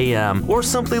 1160 AM, or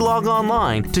simply log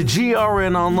online to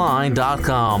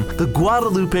grnonline.com, the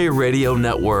Guadalupe Radio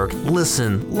Network.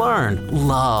 Listen, learn,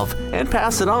 love, and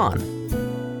pass it on.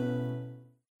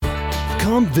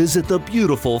 Come visit the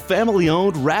beautiful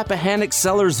family-owned Rappahannock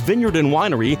Cellars Vineyard and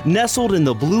Winery nestled in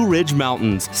the Blue Ridge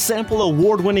Mountains. Sample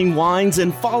award-winning wines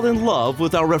and fall in love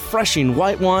with our refreshing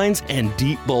white wines and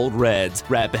deep, bold reds.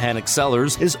 Rappahannock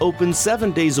Cellars is open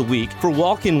 7 days a week for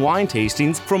walk-in wine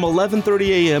tastings from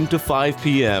 11:30 a.m. to 5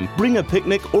 p.m. Bring a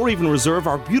picnic or even reserve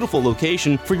our beautiful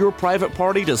location for your private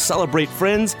party to celebrate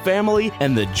friends, family,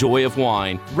 and the joy of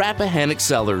wine. Rappahannock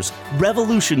Cellars,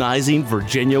 revolutionizing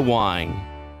Virginia wine.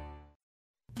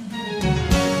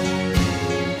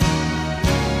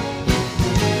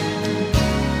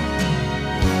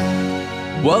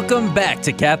 Welcome back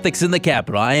to Catholics in the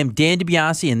Capital. I am Dan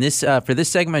DiBiase, and for this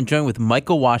segment, I'm joined with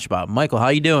Michael Washabaugh. Michael, how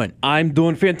are you doing? I'm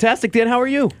doing fantastic. Dan, how are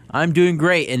you? I'm doing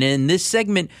great. And in this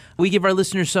segment, we give our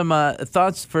listeners some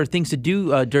thoughts for things to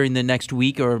do during the next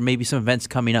week or maybe some events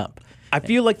coming up. I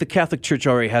feel like the Catholic Church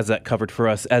already has that covered for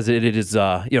us as it is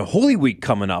Holy Week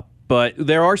coming up. But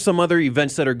there are some other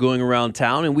events that are going around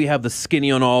town, and we have the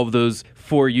skinny on all of those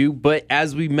for you. But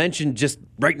as we mentioned just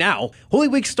right now, Holy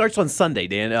Week starts on Sunday,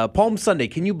 Dan. Palm Sunday.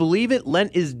 Can you believe it?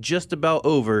 Lent is just about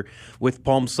over with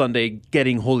Palm Sunday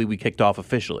getting Holy Week kicked off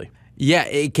officially. Yeah,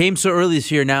 it came so early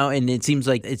this year now, and it seems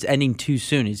like it's ending too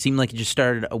soon. It seemed like it just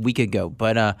started a week ago.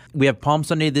 But we have Palm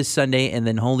Sunday this Sunday and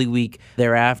then Holy Week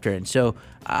thereafter. And so,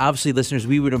 obviously, listeners,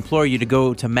 we would implore you to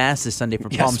go to Mass this Sunday for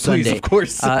Palm Sunday. Yes, please, of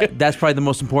course. That's probably the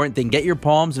most important thing. Get your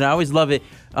palms, and I always love it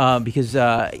because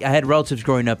I had relatives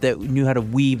growing up that knew how to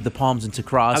weave the palms into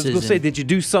crosses. I was going to say, did you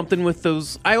do something with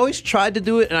those? I always tried to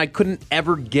do it, and I couldn't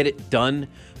ever get it done.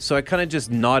 So I kind of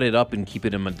just knot it up and keep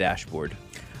it in my dashboard.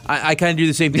 I kind of do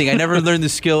the same thing. I never learned the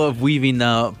skill of weaving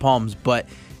palms, but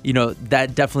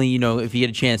that definitely, if you get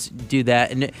a chance, do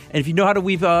that. And if you know how to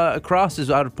weave crosses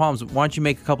out of palms, why don't you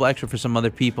make a couple extra for some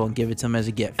other people and give it to them as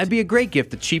a gift? It'd be a great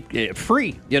gift,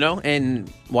 free,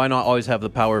 and why not always have the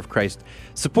power of Christ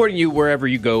supporting you wherever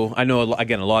you go? I know,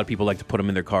 again, a lot of people like to put them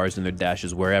in their cars, in their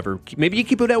dashes, wherever. Maybe you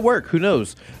keep it at work, who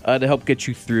knows, to help get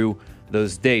you through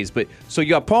those days. But so you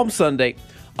got Palm Sunday,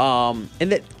 and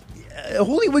that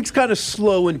Holy Week's kind of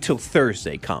slow until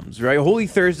Thursday comes, right? Holy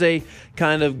Thursday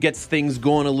kind of gets things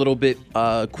going a little bit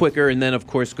quicker, and then, of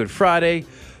course, Good Friday,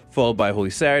 followed by Holy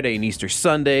Saturday and Easter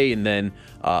Sunday, and then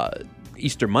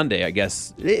Easter Monday, I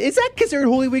guess. Is that considered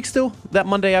Holy Week still, that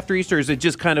Monday after Easter, or is it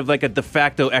just kind of like a de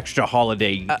facto extra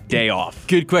holiday day off?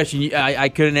 Good question. I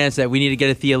couldn't answer that. We need to get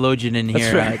a theologian in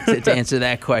here to answer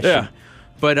that question. Yeah.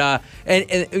 But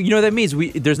and you know what that means,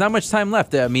 there's not much time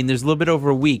left. I mean, there's a little bit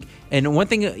over a week. And one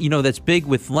thing that's big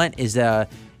with Lent is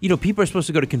people are supposed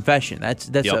to go to confession. That's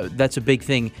a big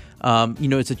thing.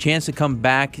 It's a chance to come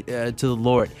back to the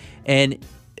Lord. And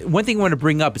one thing I want to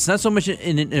bring up, it's not so much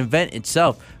in an event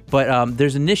itself, but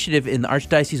there's an initiative in the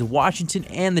Archdiocese of Washington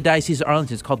and the Diocese of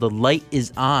Arlington. It's called The Light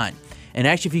Is On. And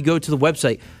actually, if you go to the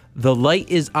website,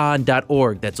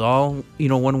 thelightisOn.org, that's all,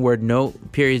 one word, no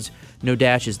periods, no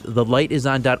dashes,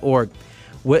 thelightisOn.org.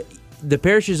 What the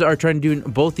parishes are trying to do in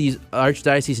both these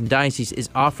archdiocese and diocese is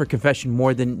offer confession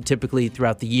more than typically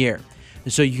throughout the year.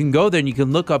 So you can go there and you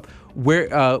can look up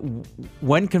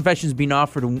when confession is being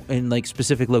offered in like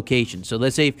specific locations. So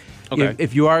let's say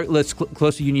if you are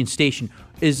close to Union Station,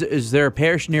 is there a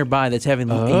parish nearby that's having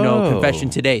confession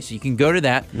today? So you can go to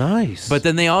that. Nice. But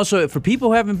then they also, for people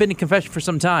who haven't been to confession for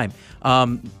some time,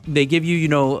 they give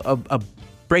you a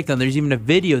breakdown. There's even a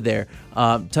video there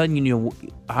telling you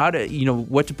how to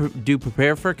what to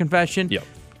prepare for confession. Yep.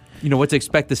 What to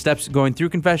expect, the steps going through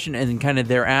confession, and then kind of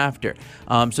thereafter.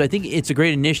 So I think it's a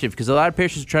great initiative because a lot of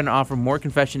parishes are trying to offer more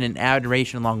confession and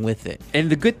adoration along with it. And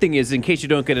the good thing is, in case you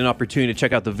don't get an opportunity to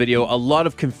check out the video, a lot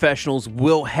of confessionals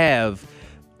will have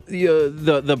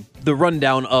the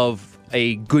rundown of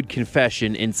a good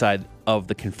confession inside of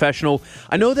the confessional.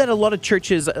 I know that a lot of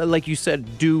churches, like you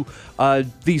said, do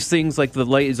these things like the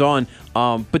light is on,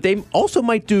 but they also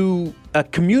might do a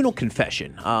communal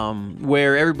confession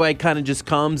where everybody kind of just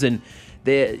comes and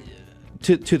they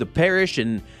to the parish,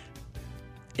 and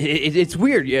it's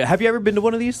weird. Yeah, have you ever been to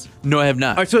one of these? No, I have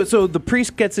not. All right, so the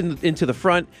priest gets into the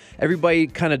front. Everybody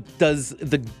kind of does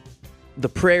the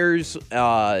prayers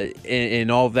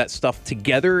and all of that stuff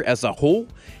together as a whole.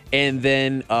 And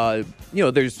then,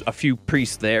 there's a few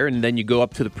priests there, and then you go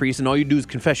up to the priest, and all you do is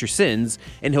confess your sins,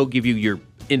 and he'll give you your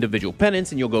individual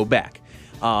penance, and you'll go back.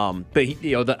 But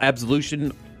the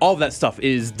absolution, all of that stuff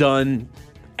is done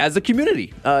as a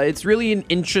community. It's really an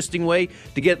interesting way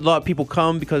to get a lot of people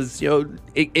come because,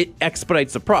 it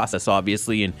expedites the process,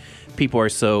 obviously, and people are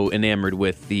so enamored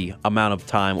with the amount of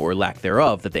time or lack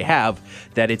thereof that they have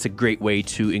that it's a great way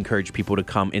to encourage people to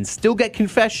come and still get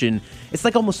confession. It's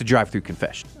like almost a drive-through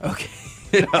confession. Okay.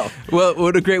 Well,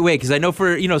 what a great way, because I know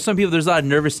for some people there's a lot of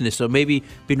nervousness, so maybe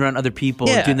being around other people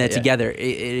and doing that together,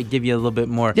 it give you a little bit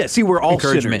more. Yeah, see, we're all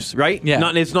sinners, right? Yeah,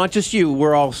 it's not just you.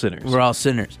 We're all sinners. We're all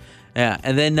sinners. Yeah,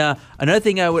 and then another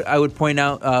thing I would point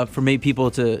out for maybe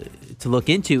people to look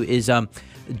into is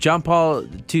John Paul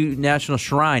II National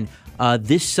Shrine.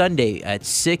 This Sunday at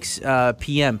 6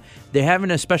 p.m., they're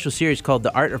having a special series called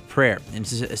The Art of Prayer. And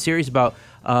it's a series about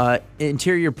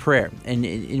interior prayer.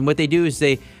 And what they do is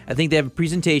I think they have a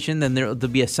presentation, then there'll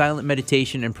be a silent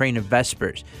meditation and praying of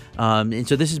Vespers. And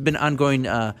so this has been an ongoing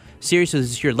series, so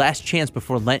this is your last chance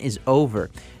before Lent is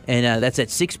over. and that's at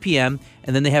 6 p.m.,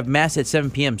 and then they have Mass at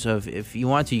 7 p.m., so if you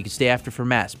want to, you can stay after for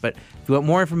Mass. But if you want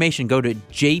more information, go to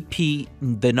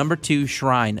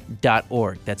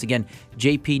jp2shrine.org. That's, again,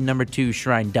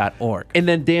 jp2shrine.org. And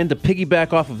then, Dan, to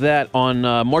piggyback off of that, on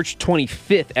March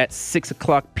 25th at 6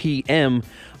 o'clock p.m.,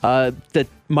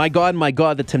 My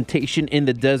God, the Temptation in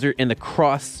the Desert and the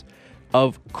Cross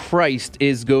of Christ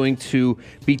is going to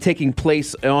be taking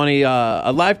place on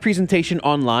a live presentation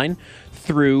online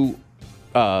through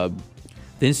the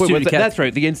Institute that's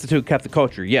right, the Institute of Catholic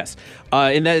Culture, yes.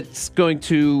 And that's going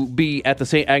to be at the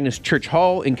St. Agnes Church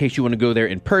Hall in case you want to go there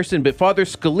in person. But Father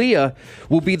Scalia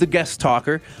will be the guest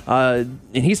talker, and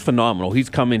he's phenomenal. He's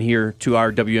come in here to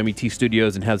our WMET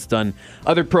studios and has done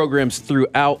other programs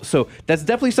throughout. So that's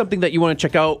definitely something that you want to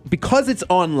check out. Because it's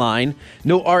online,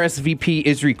 no RSVP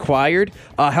is required.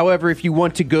 However, if you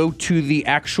want to go to the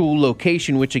actual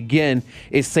location, which again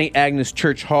is St. Agnes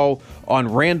Church Hall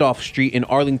on Randolph Street in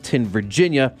Arlington,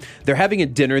 Virginia, they're having a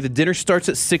dinner. The dinner starts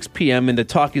at 6 p.m. and the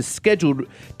talk is scheduled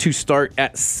to start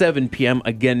at 7 p.m.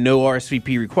 Again, no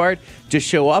RSVP required. Just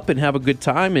show up and have a good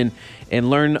time and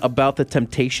learn about the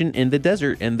temptation in the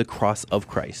desert and the cross of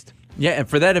Christ. Yeah, and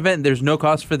for that event, there's no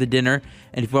cost for the dinner.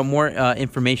 And if you want more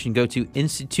information, go to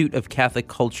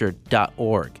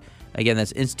instituteofcatholicculture.org. Again,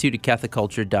 that's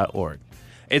instituteofcatholicculture.org.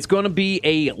 It's going to be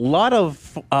a lot of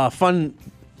fun.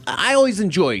 I always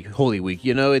enjoy Holy Week.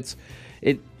 You know, it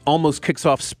almost kicks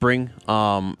off spring.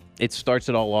 It starts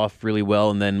it all off really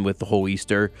well, and then with the whole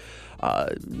Easter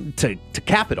to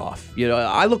cap it off. You know,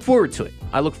 I look forward to it.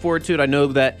 I know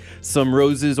that some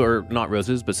roses, or not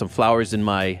roses, but some flowers in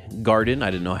my garden.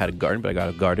 I didn't know I had a garden, but I got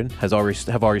a garden. Have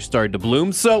already started to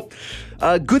bloom. So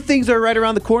good things are right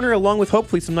around the corner, along with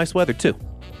hopefully some nice weather too.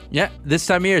 Yeah, this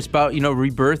time of year it's about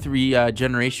rebirth,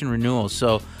 regeneration, renewal.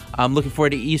 So I'm looking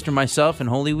forward to Easter myself and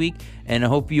Holy Week, and I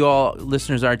hope you all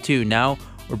listeners are too. Now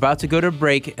we're about to go to a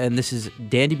break, and this is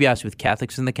Dan DiBiase with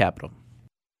Catholics in the Capital.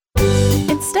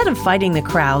 Instead of fighting the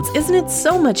crowds, isn't it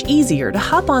so much easier to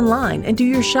hop online and do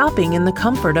your shopping in the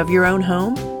comfort of your own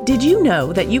home? Did you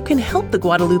know that you can help the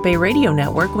Guadalupe Radio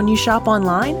Network when you shop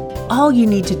online? All you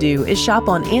need to do is shop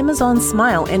on Amazon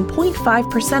Smile, and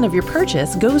 0.5% of your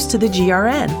purchase goes to the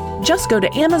GRN. Just go to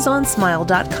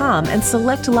AmazonSmile.com and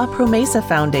select La Promesa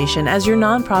Foundation as your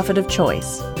nonprofit of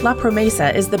choice. La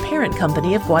Promesa is the parent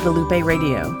company of Guadalupe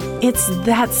Radio. It's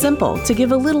that simple to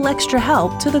give a little extra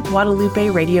help to the Guadalupe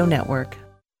Radio Network.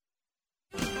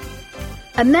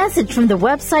 A message from the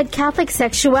website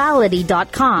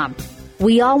CatholicSexuality.com.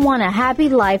 We all want a happy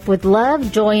life with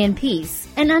love, joy, and peace.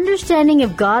 An understanding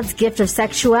of God's gift of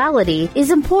sexuality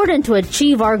is important to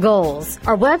achieve our goals.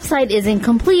 Our website is in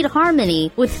complete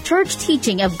harmony with church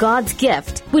teaching of God's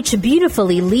gift, which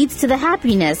beautifully leads to the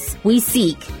happiness we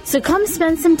seek. So come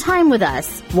spend some time with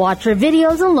us. Watch our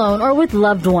videos alone or with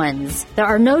loved ones. There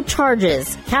are no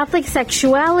charges.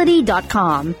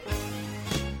 CatholicSexuality.com.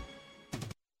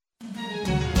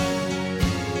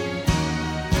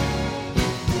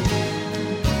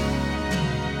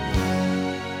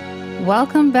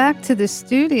 Welcome back to the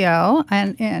studio,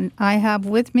 and I have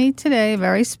with me today a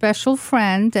very special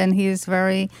friend, and he is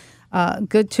very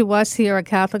good to us here at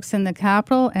Catholics in the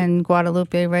Capital and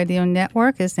Guadalupe Radio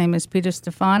Network. His name is Peter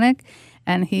Stepanek,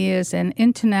 and he is an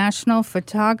international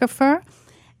photographer,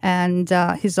 and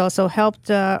he's also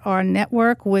helped our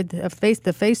network with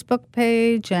the Facebook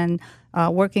page and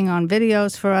working on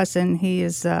videos for us, and he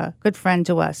is a good friend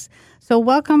to us. So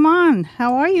welcome on.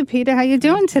 How are you, Peter? How are you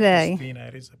doing today?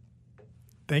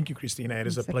 Thank you, Christina. It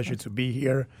is a pleasure to be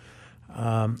here.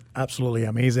 Absolutely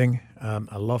amazing.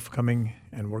 I love coming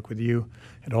and work with you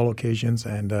at all occasions,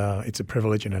 and it's a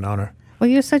privilege and an honor. Well,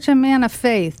 you're such a man of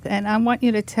faith, and I want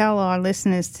you to tell our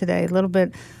listeners today a little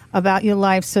bit about your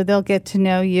life so they'll get to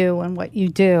know you and what you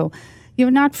do. You're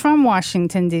not from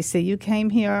Washington, D.C. You came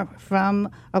here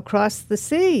from across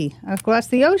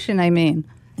the ocean, I mean.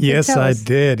 Yes, I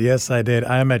did.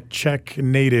 I am a Czech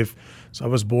native. So I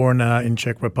was born in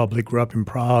Czech Republic, grew up in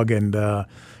Prague, and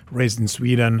raised in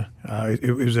Sweden.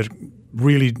 It was a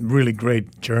really, really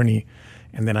great journey.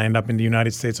 And then I ended up in the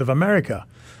United States of America.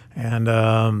 And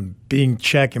being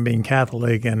Czech and being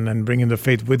Catholic and bringing the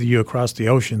faith with you across the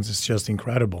oceans is just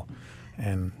incredible.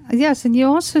 And yes, and you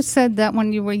also said that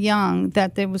when you were young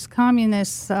that there was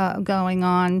communists going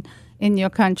on in your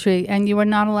country, and you were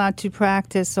not allowed to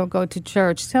practice or go to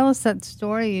church. Tell us that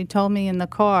story you told me in the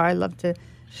car. I'd love to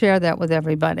share that with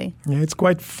everybody. Yeah, it's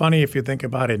quite funny if you think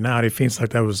about it now. It feels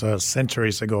like that was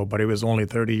centuries ago, but it was only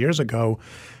 30 years ago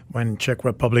when Czech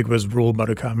Republic was ruled by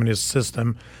the communist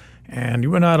system. And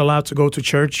you were not allowed to go to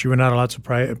church. You were not allowed to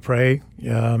pray.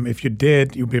 If you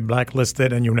did, you'd be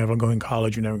blacklisted and you never go in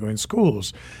college. You never go in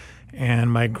schools.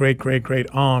 And my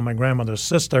great-great-great-aunt, my grandmother's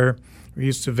sister, we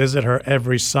used to visit her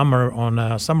every summer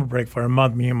on summer break for a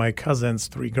month, me and my cousins,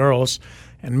 3 girls,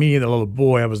 and me, the little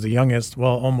boy. I was the youngest,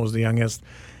 well, almost the youngest.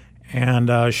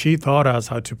 And she taught us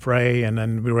how to pray, and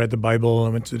then we read the Bible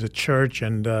and went to the church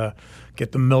and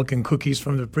get the milk and cookies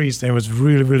from the priest. And it was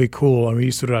really, really cool. And we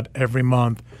used to do that every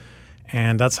month.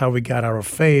 And that's how we got our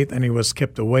faith, and it was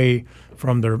kept away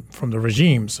from the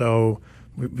regime. So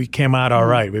we came out all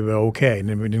right. We were okay, and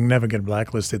we didn't never get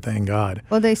blacklisted, thank God.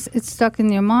 Well, it's stuck in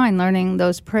your mind learning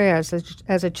those prayers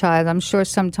as a child. I'm sure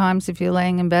sometimes if you're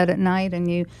laying in bed at night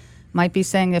and you might be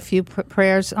saying a few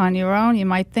prayers on your own, you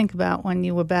might think about when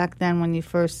you were back then when you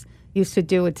first used to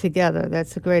do it together.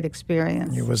 That's a great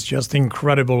experience. It was just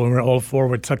incredible. We were all 4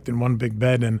 were tucked in one big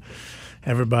bed, and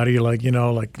everybody like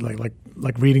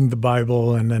reading the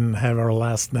Bible, and then have our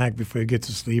last snack before you get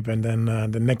to sleep, and then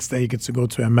the next day you get to go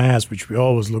to a mass, which we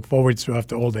always look forward to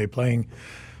after all day playing.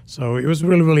 So it was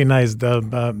really, really nice.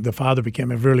 The father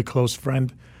became a really close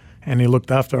friend, and he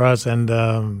looked after us, and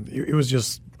it was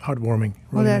just heartwarming.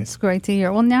 Really well, that's great to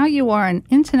hear. Well, now you are an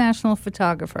international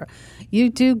photographer. You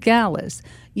do galas.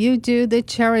 You do the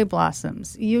cherry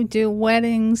blossoms. You do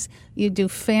weddings. You do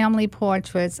family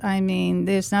portraits. I mean,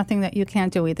 there's nothing that you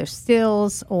can't do, either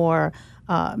stills or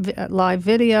live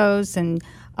videos. And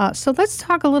so let's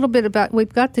talk a little bit about,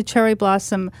 we've got the cherry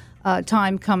blossom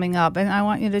time coming up, and I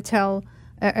want you to tell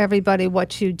everybody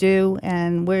what you do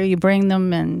and where you bring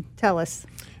them, and tell us.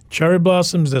 Cherry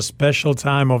Blossom is a special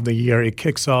time of the year. It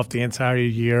kicks off the entire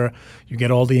year. You get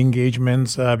all the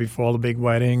engagements before all the big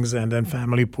weddings, and then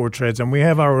family portraits. And we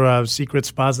have our secret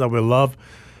spots that we love.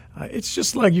 It's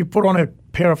just like you put on a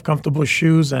pair of comfortable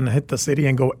shoes and hit the city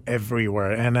and go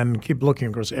everywhere, and then keep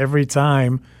looking, because every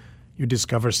time you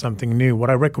discover something new. What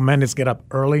I recommend is get up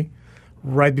early,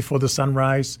 right before the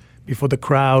sunrise, before the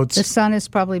crowds. The sun is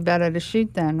probably better to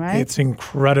shoot then, right? It's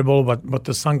incredible, but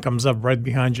the sun comes up right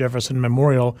behind Jefferson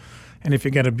Memorial, and if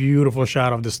you get a beautiful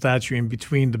shot of the statue in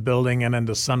between the building and then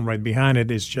the sun right behind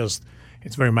it, it's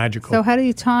very magical. So how do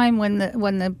you time when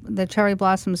the cherry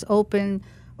blossoms open,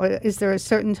 or is there a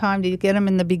certain time? Do you get them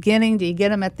in the beginning? Do you get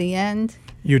them at the end?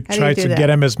 You try to get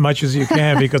them as much as you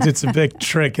can, because it's a big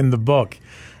trick in the book.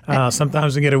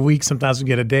 Sometimes you get a week, sometimes you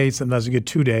get a day, sometimes you get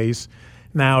 2 days.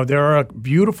 Now, there are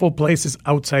beautiful places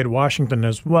outside Washington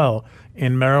as well,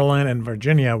 in Maryland and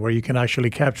Virginia, where you can actually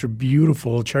capture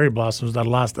beautiful cherry blossoms that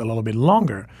last a little bit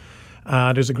longer.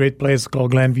 There's a great place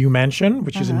called Glenview Mansion,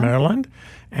 which is in Maryland.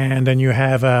 And then you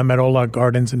have Vannicola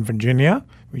Gardens in Virginia,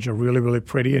 which are really, really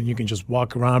pretty. And you can just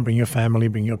walk around, bring your family,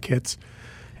 bring your kids,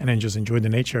 and then just enjoy the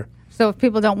nature. So if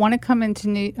people don't want to come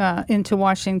into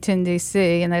Washington,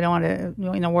 D.C., and they don't want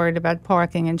to, worried about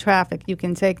parking and traffic, you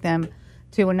can take them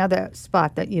to another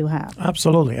spot that you have.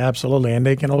 Absolutely, absolutely. And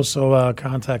they can also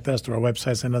contact us through our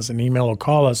website, send us an email, or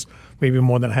call us. We'd be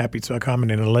more than happy to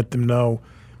accommodate and let them know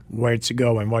where to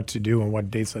go and what to do and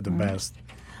what dates are the best.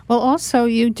 Well, also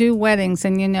you do weddings,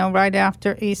 and right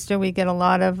after Easter we get a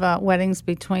lot of weddings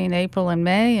between April and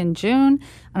May and June,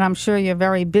 and I'm sure you're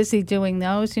very busy doing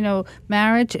those.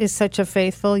 Marriage is such a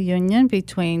faithful union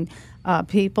between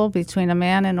people, between a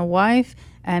man and a wife,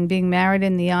 and being married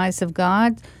in the eyes of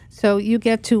God. So you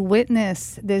get to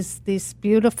witness this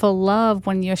beautiful love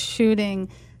when you're shooting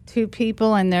two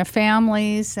people and their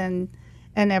families and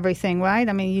everything, right?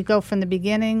 I mean, you go from the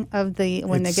beginning of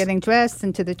when they're getting dressed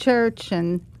into the church,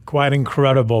 and quite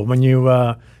incredible when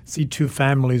you see two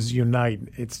families unite.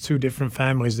 It's two different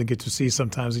families that get to see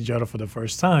sometimes each other for the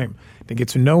first time. They get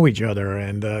to know each other,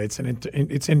 and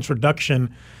it's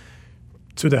introduction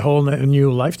to the whole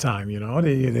new lifetime.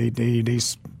 They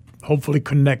hopefully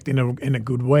connect in a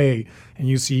good way, and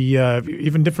you see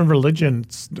even different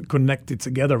religions connected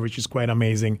together, which is quite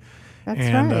amazing. That's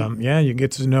right. You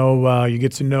get to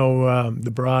know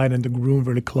the bride and the groom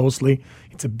very closely.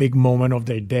 It's a big moment of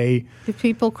their day. Do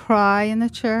people cry in the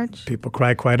church? People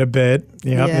cry quite a bit.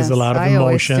 Yep, yes, there's a lot of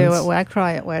emotions. I always do it. I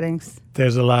cry at weddings.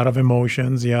 There's a lot of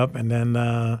emotions. Yep, and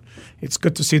then it's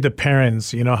good to see the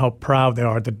parents. How proud they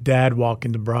are. The dad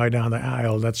walking the bride down the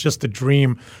aisle. That's just a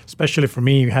dream, especially for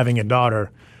me having a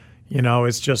daughter.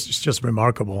 It's just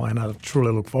remarkable, and I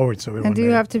truly look forward to it. And do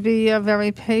you have to be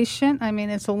very patient? I mean,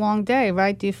 it's a long day,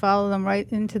 right? Do you follow them right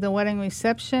into the wedding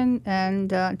reception and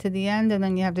to the end, and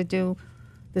then you have to do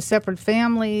the separate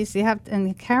families?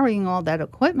 And carrying all that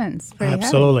equipment. It's pretty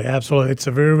absolutely, heavy. Absolutely. It's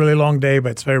a very, really long day,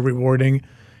 but it's very rewarding.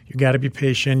 You got to be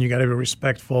patient. You got to be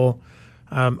respectful.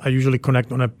 I usually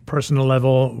connect on a personal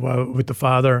level with the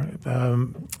father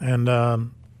and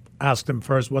ask them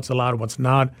first what's allowed, what's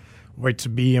not, where to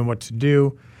be and what to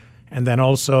do, and then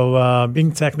also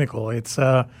being technical. It's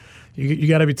you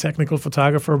got to be technical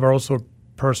photographer, but also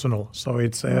personal. So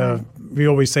it's we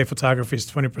always say photography is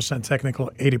 20%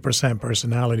 technical, 80%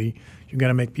 personality. You got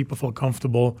to make people feel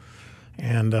comfortable.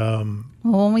 And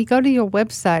well, when we go to your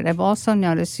website, I've also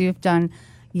noticed you've done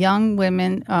young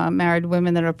women, married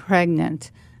women that are pregnant,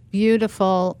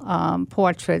 beautiful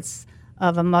portraits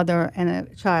of a mother and a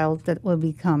child that will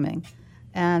be coming.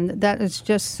 And that is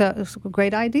just a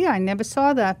great idea. I never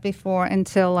saw that before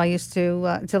until I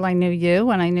knew you,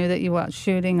 and I knew that you were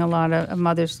shooting a lot of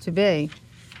mothers to be.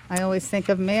 I always think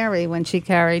of Mary when she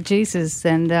carried Jesus,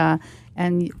 and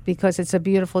because it's a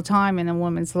beautiful time in a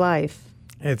woman's life.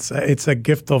 It's a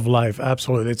gift of life.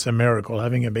 Absolutely, it's a miracle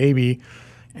having a baby,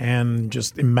 and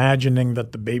just imagining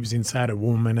that the baby's inside a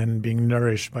woman and being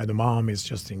nourished by the mom is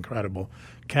just incredible.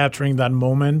 Capturing that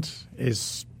moment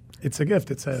it's a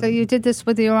gift. So you did this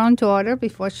with your own daughter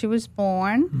before she was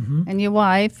born, and your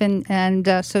wife, and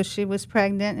so she was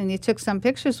pregnant, and you took some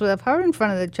pictures of her in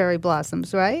front of the cherry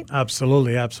blossoms, right?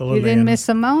 Absolutely. You didn't miss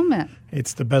a moment.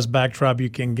 It's the best backdrop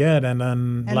you can get, and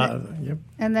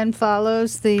then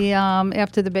follows the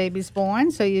after the baby's born.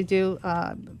 So you do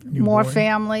more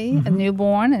family, a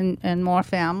newborn, and more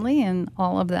family, and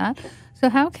all of that. So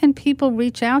how can people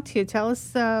reach out to you? Tell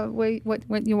us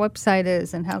what your website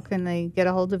is and how can they get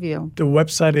a hold of you? The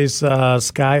website is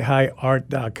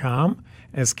skyhighart.com,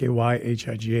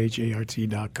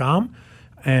 skyhighart.com.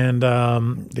 And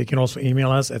they can also email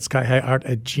us at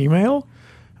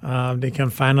skyhighart@gmail.com. They can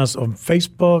find us on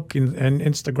Facebook and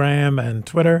Instagram and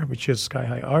Twitter, which is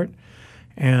skyhighart.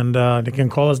 And they can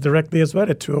call us directly as well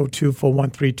at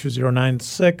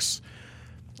 202-413-2096.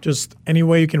 Just any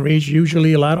way you can reach.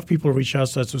 Usually a lot of people reach out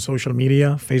to us through social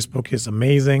media. Facebook is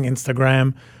amazing.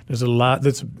 Instagram, there's a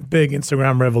big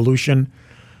Instagram revolution.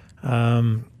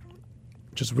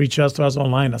 Just reach out to us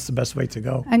online. That's the best way to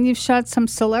go. And you've shot some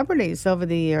celebrities over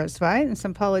the years, right? And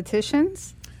some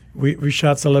politicians? We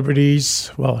shot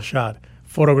celebrities.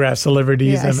 Photographed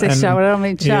celebrities. Yeah, I say shot. I don't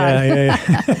mean shot. Yeah.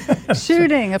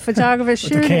 Shooting, a photographer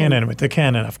shooting. With the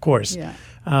Canon, of course. Yeah.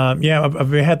 We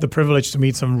had the privilege to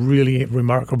meet some really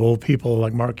remarkable people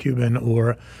like Mark Cuban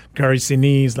or Gary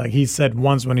Sinise. Like he said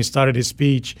once when he started his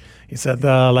speech, he said,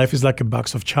 life is like a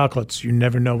box of chocolates. You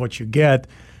never know what you get.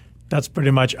 That's pretty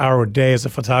much our day as a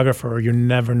photographer. You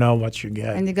never know what you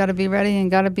get. And you got to be ready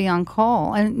and got to be on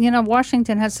call. And,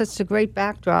 Washington has such a great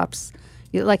backdrops.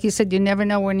 Like you said, you never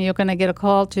know when you're going to get a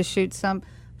call to shoot some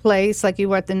place, like you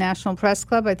were at the National Press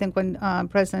Club, I think when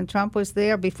President Trump was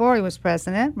there, before he was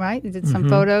president, right? You did some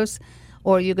photos,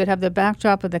 or you could have the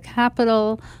backdrop of the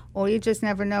Capitol, or you just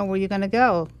never know where you're going to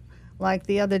go. Like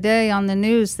the other day on the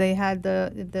news, they had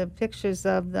the pictures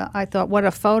of I thought, what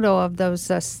a photo of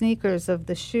those sneakers, of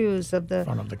the shoes, of the... In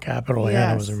front of the Capitol, yes. Yeah,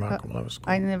 that was remarkable. That was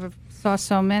cool. I never saw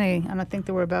so many, and I think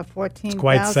there were about 14,000. It's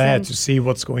quite sad to see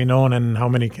what's going on and how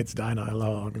many kids died.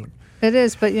 It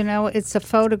is, but it's a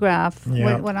photograph.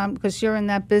 Yeah. Because you're in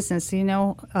that business,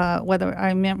 whether I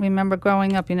remember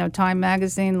growing up, Time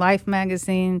Magazine, Life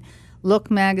Magazine, Look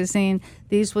Magazine.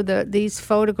 These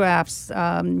photographs,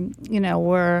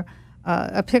 were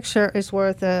a picture is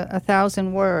worth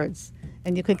 1,000 words,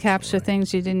 and you could capture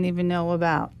things you didn't even know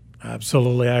about.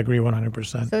 Absolutely, I agree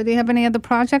 100%. So, do you have any other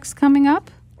projects coming up?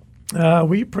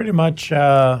 We pretty much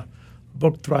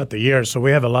booked throughout the year, so we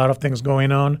have a lot of things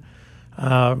going on.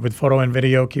 With photo and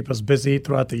video, keep us busy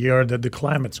throughout the year. The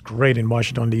climate's great in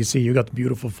Washington, D.C. You got the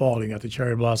beautiful fall, you got the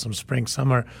cherry blossom, spring,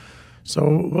 summer.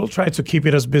 So we'll try to keep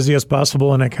it as busy as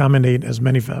possible and accommodate as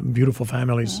many beautiful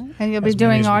families. Right. And you'll be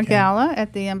doing Art Gala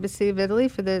at the Embassy of Italy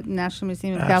for the National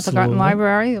Museum of Catholic Art and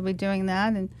Library. You'll be doing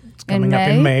that it's coming up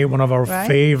in May, one of our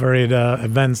favorite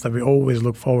events that we always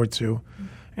look forward to.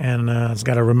 And it's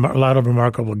got a lot of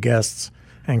remarkable guests.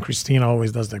 And Christina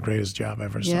always does the greatest job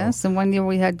ever. Yes, and one year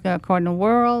we had Cardinal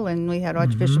Wuerl, and we had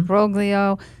Archbishop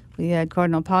Roglio, we had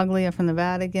Cardinal Paglia from the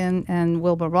Vatican, and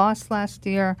Wilbur Ross last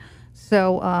year.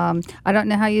 So I don't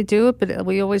know how you do it, but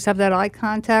we always have that eye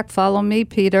contact. Follow me,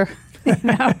 Peter.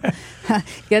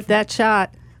 Get that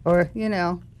shot, or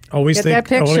always get that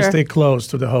picture. Always stay close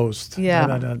to the host. Yeah,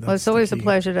 well, it's always a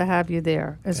pleasure to have you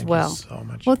there as well. Thank you so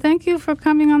much. Well, thank you for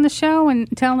coming on the show and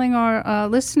telling our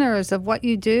listeners of what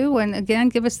you do. And again,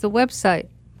 give us the website.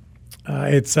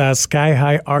 It's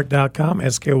skyhighart.com,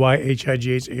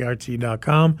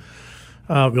 skyhighart.com.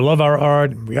 We love our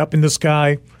art. We're up in the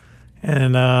sky.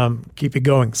 And keep it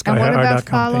going, skyhighart.com. And what about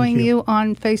following you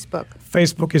on Facebook?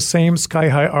 Facebook is same, Sky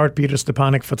High Art, Peter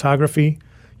Stepanek Photography.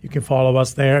 You can follow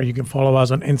us there. You can follow us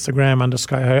on Instagram under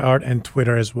Sky High Art and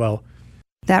Twitter as well.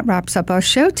 That wraps up our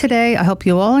show today. I hope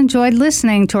you all enjoyed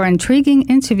listening to our intriguing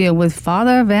interview with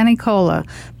Father Vannicola,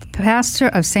 pastor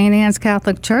of St. Anne's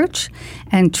Catholic Church,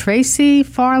 and Tracey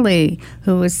Farley,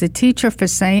 who is the teacher for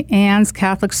St. Anne's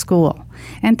Catholic School.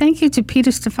 And thank you to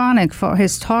Peter Stepanek for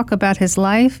his talk about his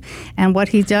life and what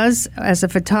he does as a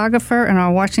photographer in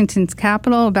our Washington's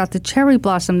capital about the cherry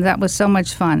blossom. That was so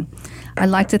much fun. I'd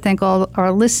like to thank all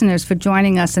our listeners for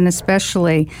joining us, and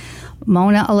especially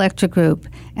Mona Electric Group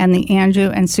and the Andrew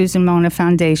and Susan Mona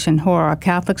Foundation, who are our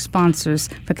Catholic sponsors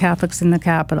for Catholics in the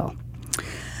Capital.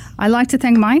 I'd like to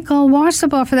thank Michael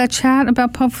Washabaugh for that chat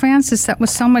about Pope Francis. That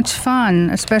was so much fun,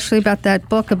 especially about that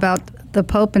book about the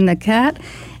Pope and the cat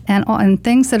and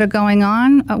things that are going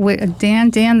on. With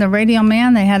Dan, the radio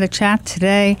man, they had a chat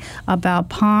today about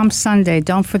Palm Sunday.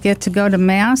 Don't forget to go to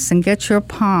Mass and get your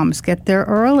palms. Get there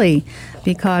early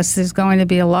because there's going to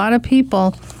be a lot of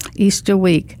people Easter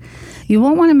week. You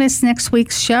won't want to miss next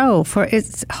week's show, for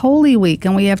it's Holy Week,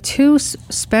 and we have two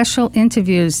special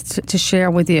interviews to share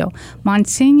with you.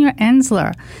 Monsignor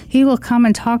Ensler, he will come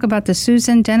and talk about the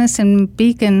Susan Dennison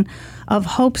Beacon of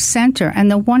Hope Center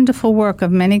and the wonderful work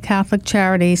of many Catholic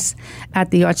charities at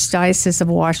the Archdiocese of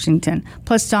Washington.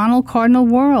 Plus, Donald Cardinal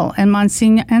Wuerl and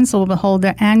Monsignor Ensler will hold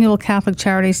their annual Catholic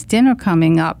Charities dinner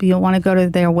coming up. You'll want to go to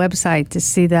their website to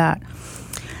see that.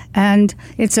 And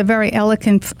it's a very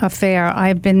elegant affair.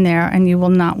 I've been there, and you will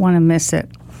not want to miss it.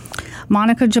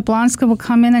 Monica Jablonska will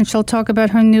come in, and she'll talk about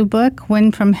her new book,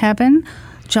 Wind from Heaven,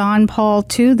 John Paul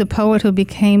II, the poet who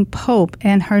became Pope,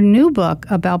 and her new book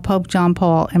about Pope John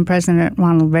Paul and President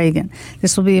Ronald Reagan.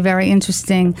 This will be a very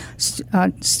interesting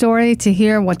story to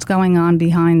hear what's going on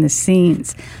behind the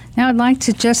scenes. Now, I'd like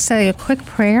to just say a quick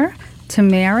prayer to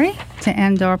Mary to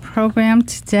end our program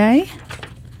today.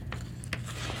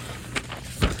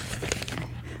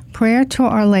 Prayer to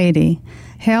Our Lady.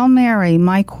 Hail Mary,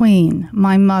 my Queen,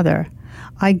 my Mother,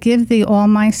 I give thee all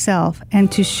myself,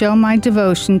 and to show my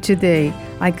devotion to thee,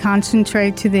 I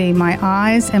concentrate to thee my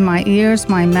eyes and my ears,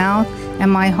 my mouth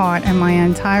and my heart, and my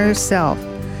entire self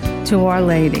to Our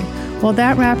Lady. Well,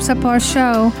 that wraps up our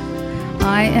show.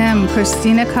 I am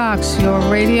Christina Cox, your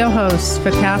radio host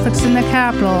for Catholics in the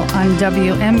Capital on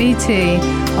WMET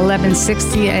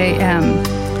 1160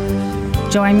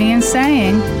 AM. Join me in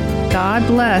saying, God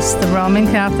bless the Roman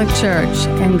Catholic Church,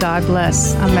 and God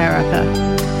bless America.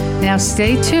 Now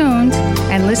stay tuned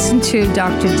and listen to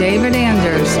Dr. David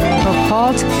Anders for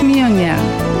Call to Communion.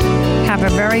 Have a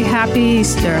very happy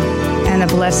Easter and a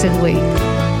blessed week.